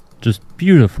 that's just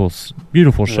beautiful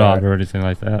shot or anything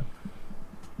like that.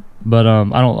 But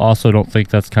I don't think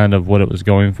that's kind of what it was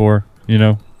going for, you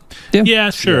know? Yeah,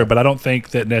 sure, but I don't think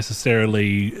that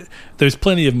necessarily. There's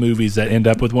plenty of movies that end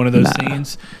up with one of those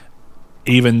scenes,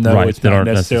 even though it's not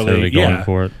necessarily going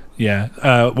for it. Yeah,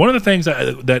 one of the things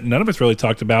that none of us really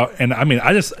talked about, and I mean,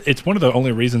 it's one of the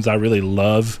only reasons I really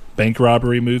love bank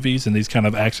robbery movies and these kind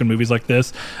of action movies like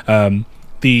this.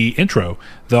 The intro,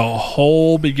 the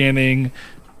whole beginning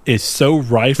is so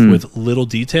rife with little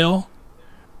detail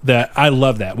that I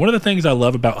love that. One of the things I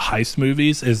love about heist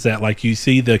movies is that like you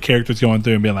see the characters going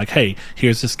through and being like, hey,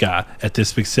 here's this guy at this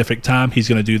specific time, he's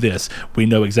going to do this. We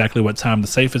know exactly what time the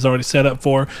safe is already set up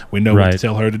for. We know what to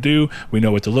tell her to do. We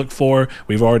know what to look for.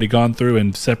 We've already gone through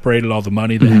and separated all the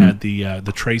money that had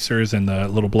the tracers and the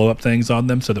little blow up things on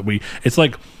them so that it's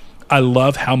like, I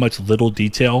love how much little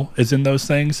detail is in those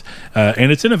things.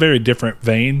 And it's in a very different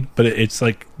vein, but it's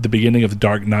like the beginning of The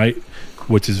Dark Knight,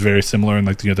 which is very similar, and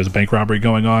like there's a bank robbery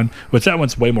going on, which that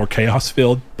one's way more chaos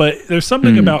filled. But there's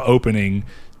something about opening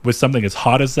with something as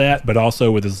hot as that, but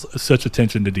also with such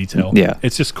attention to detail. Yeah,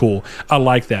 it's just cool. I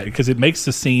like that because it makes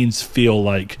the scenes feel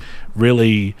like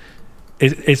really.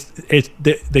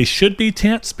 they should be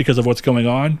tense because of what's going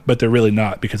on, but they're really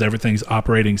not, because everything's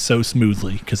operating so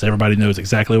smoothly because everybody knows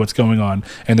exactly what's going on,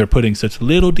 and they're putting such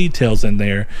little details in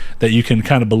there that you can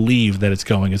kind of believe that it's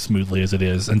going as smoothly as it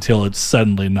is until it's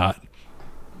suddenly not.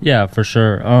 Yeah, for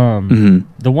sure.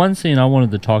 The one scene I wanted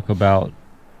to talk about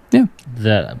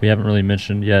that we haven't really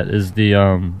mentioned yet is the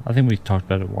I think we talked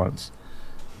about it once.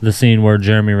 The scene where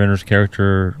Jeremy Renner's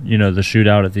character, the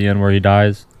shootout at the end where he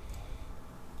dies.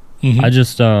 I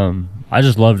just loved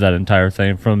that entire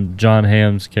thing, from John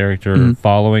Hamm's character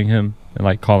following him and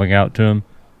like calling out to him.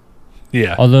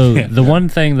 Yeah. Although the one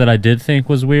thing that I did think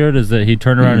was weird is that he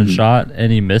turned around and shot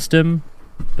and he missed him,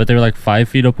 but they were like 5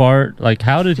 feet apart. Like,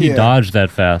 how did he dodge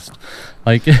that fast?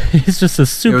 Like, he's just a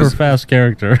super fast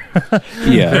character.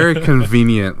 Very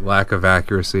convenient lack of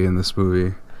accuracy in this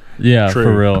movie. Yeah, True.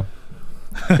 for real.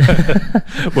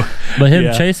 But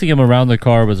him chasing him around the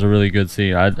car was a really good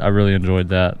scene. I really enjoyed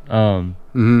that. And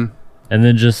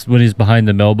then just when he's behind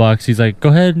the mailbox, he's like, "Go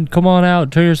ahead and come on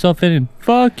out, turn yourself in, and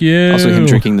fuck you." Also, him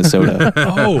drinking the soda.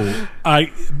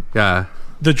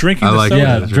 The drinking I the like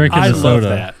soda. that. Drinking I the love soda.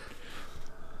 that.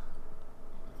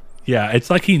 Yeah, it's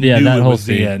like he knew that it whole was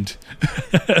the scene. end.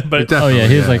 But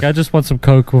He's like, "I just want some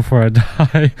Coke before I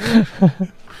die."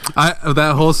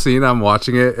 That whole scene, I'm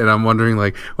watching it and I'm wondering,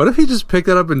 like, what if he just picked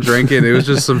it up and drank it? It was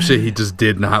just some shit he just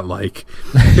did not like.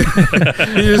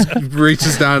 He just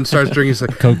reaches down and starts drinking. He's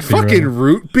like, Coke fucking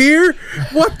root beer?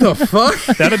 What the fuck?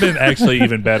 that'd have been actually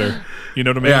even better. You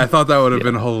know what I mean? Yeah, I thought that would have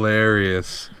been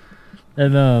hilarious.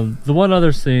 And the one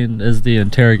other scene is the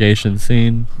interrogation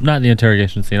scene. Not the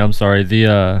interrogation scene, I'm sorry.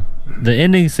 The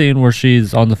ending scene where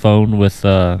she's on the phone with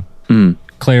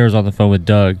Claire's on the phone with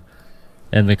Doug,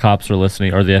 and the cops are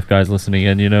listening, or the FBI's listening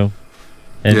in, and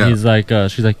he's like,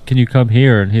 she's like, "Can you come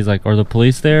here?" And he's like, "Are the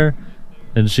police there?"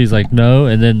 And she's like, "No."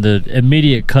 And then the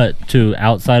immediate cut to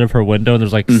outside of her window, and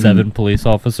there's like 7 police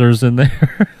officers in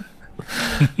there.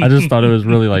 I just thought it was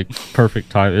really like perfect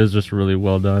time. It was just really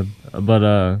well done.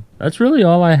 But that's really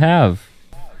all I have.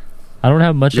 I don't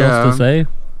have much else to say.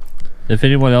 If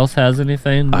anyone else has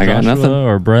anything, I got nothing.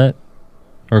 or Brett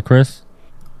or Chris.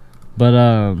 But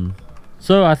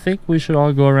so I think we should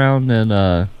all go around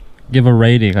and give a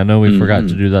rating. I know we forgot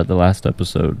to do that the last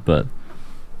episode, but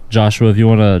Joshua, if you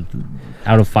want to,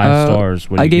 out of 5 stars,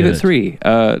 what do I you gave give it 3.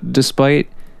 Despite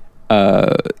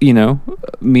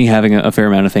me having a fair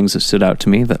amount of things that stood out to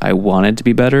me that I wanted to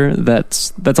be better.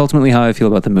 That's ultimately how I feel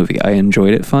about the movie. I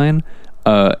enjoyed it fine.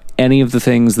 Any of the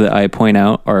things that I point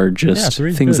out are just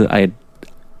things that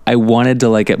I wanted to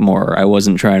like it more. I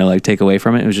wasn't trying to like take away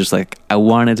from it. It was just like I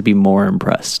wanted to be more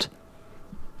impressed.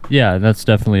 Yeah, that's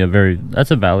definitely that's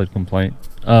a valid complaint.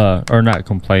 Or not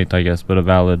complaint, I guess, but a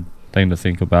valid thing to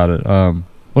think about it.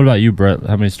 What about you, Brett?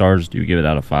 How many stars do you give it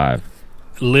out of 5?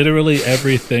 Literally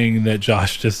everything that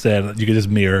Josh just said, you could just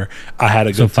mirror. I had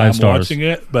a good time watching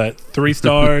it, but 3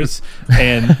 stars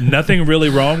and nothing really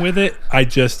wrong with it. I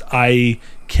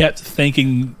kept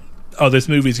thinking, oh, this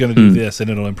movie's going to do this and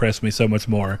it'll impress me so much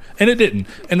more. And it didn't.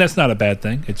 And that's not a bad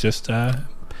thing. It's just,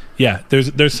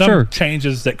 there's some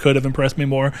changes that could have impressed me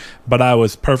more, but I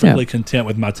was perfectly content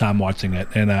with my time watching it.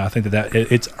 And I think that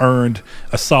it's earned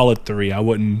a solid 3. I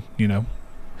wouldn't,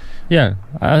 Yeah,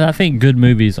 I think good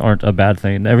movies aren't a bad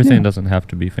thing. Everything doesn't have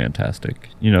to be fantastic,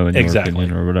 in your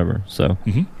opinion or whatever. So,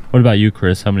 what about you,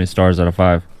 Chris? How many stars out of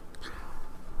 5?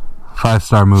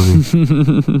 5-star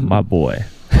movie. My boy.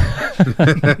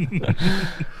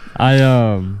 I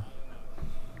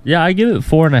give it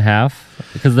 4.5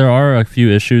 because there are a few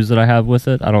issues that I have with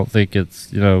it. I don't think it's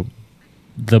the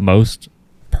most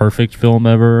perfect film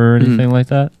ever or anything like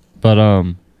that. But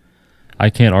I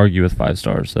can't argue with 5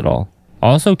 stars at all. I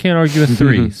also can't argue with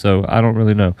 3, so I don't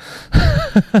really know.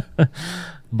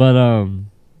 But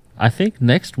I think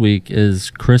next week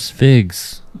is Chris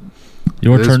Figs.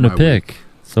 Your turn to pick. Week.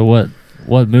 So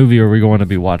what movie are we going to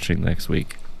be watching next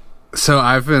week? So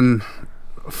I've been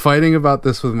fighting about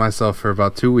this with myself for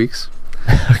about 2 weeks.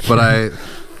 Okay. But I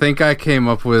think I came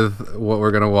up with what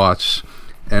we're going to watch.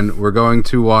 And we're going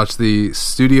to watch the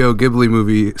Studio Ghibli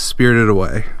movie Spirited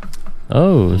Away.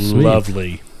 Oh, sweet.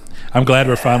 Lovely. I'm glad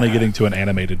we're finally getting to an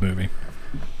animated movie.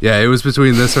 Yeah, it was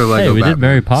between this or Lego we Batman. did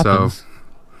Mary Poppins. So.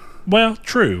 Well,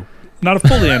 true. Not a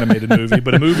fully animated movie,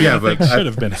 but a movie I think should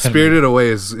have been animated. Spirited Away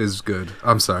is good.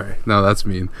 I'm sorry. No, that's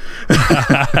mean.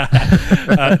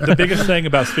 The biggest thing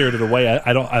about Spirited Away,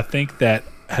 I think that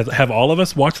have all of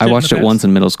us watched it? I watched it once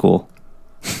in middle school.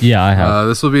 Yeah, I have.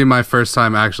 This will be my first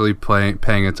time actually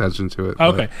paying attention to it.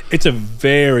 Okay. It's a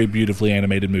very beautifully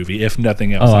animated movie, if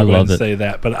nothing else. I wouldn't love it. say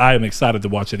that, but I am excited to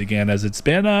watch it again as it's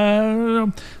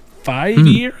been 5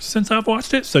 years since I've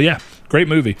watched it. So yeah, Great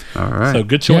movie. All right. So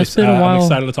good choice. it's been a while. I'm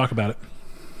excited to talk about it.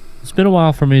 It's been a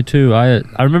while for me too. I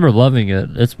remember loving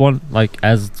it. It's one, like,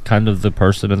 as kind of the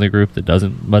person in the group that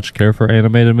doesn't much care for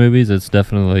animated movies, it's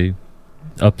definitely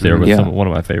up there with one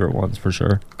of my favorite ones for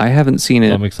sure. I haven't seen So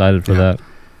it. I'm excited for that.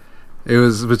 It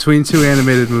was between two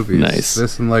animated movies. Nice.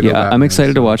 This and Lego Batman. I'm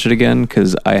excited to watch it again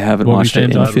because I haven't What were you watched it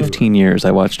saying, in Josh? 15 years.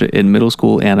 I watched it in middle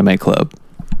school anime club.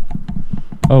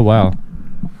 Oh wow.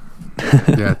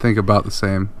 Yeah, I think about the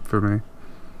same for me.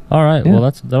 All right. Yeah.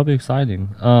 Well, that'll be exciting.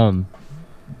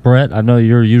 Brett, I know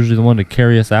you're usually the one to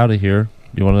carry us out of here.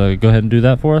 You want to go ahead and do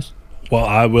that for us? Well,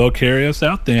 I will carry us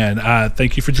out then.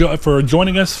 Thank you for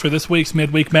joining us for this week's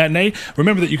Midweek Matinee.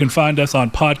 Remember that you can find us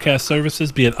on podcast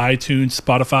services, be it iTunes,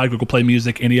 Spotify, Google Play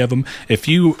Music, any of them. If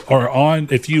you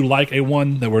like a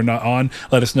one that we're not on,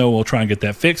 let us know. We'll try and get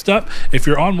that fixed up. If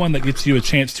you're on one that gives you a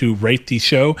chance to rate the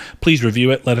show, please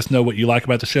review it. Let us know what you like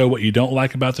about the show, what you don't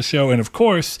like about the show. And of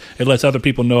course, it lets other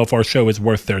people know if our show is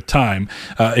worth their time.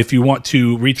 If you want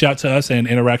to reach out to us and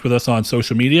interact with us on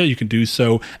social media, you can do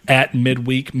so at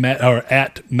midweek or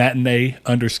at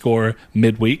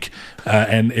matinee_midweek.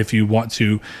 And if you want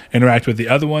to interact with the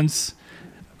other ones,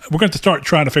 we're going to start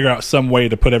trying to figure out some way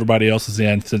to put everybody else's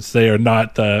in since they are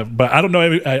not. But I don't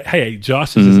know. Hey,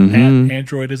 Josh's is an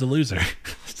Android is a loser.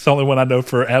 It's the only one I know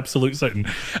for absolute certain.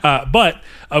 But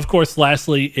of course,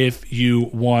 lastly, if you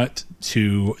want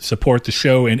to support the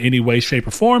show in any way, shape,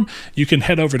 or form, you can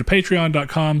head over to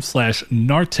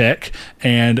patreon.com/Nartech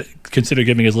and consider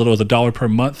giving as little as $1 per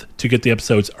month to get the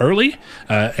episodes early,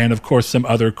 and of course some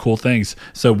other cool things.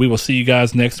 So we will see you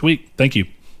guys next week. Thank you.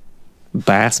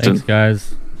 Bastin. Thanks,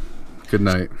 guys. Good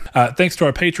night. Thanks to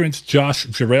our patrons, Josh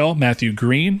Jarrell, Matthew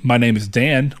Green, my name is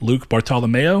Dan, Luke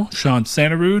Bartolomeo, Sean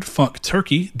Santarud, Funk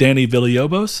Turkey, Danny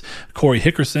Villalobos, Corey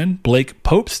Hickerson, Blake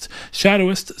Popst,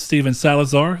 Shadowist, Steven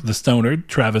Salazar, The Stonard,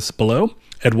 Travis Below,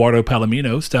 Eduardo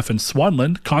Palomino, Stefan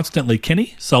Swanland, Constantly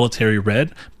Kinney, Solitary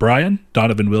Red, Brian,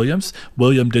 Donovan Williams,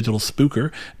 William Digital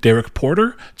Spooker, Derek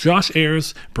Porter, Josh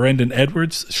Ayers, Brandon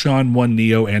Edwards, Sean One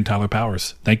Neo, and Tyler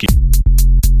Powers. Thank you.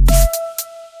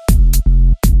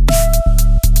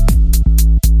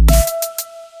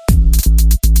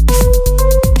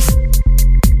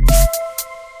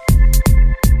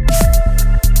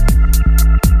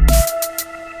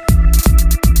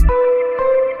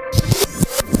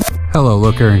 Hello,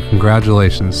 Looker, and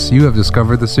congratulations. You have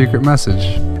discovered the secret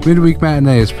message. Midweek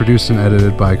Matinee is produced and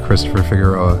edited by Christopher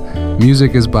Figueroa.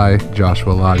 Music is by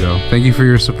Joshua Lago. Thank you for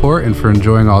your support and for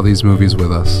enjoying all these movies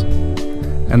with us.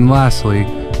 And lastly,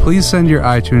 please send your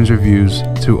iTunes reviews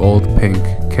to Old Pink,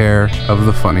 care of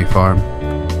the Funny Farm.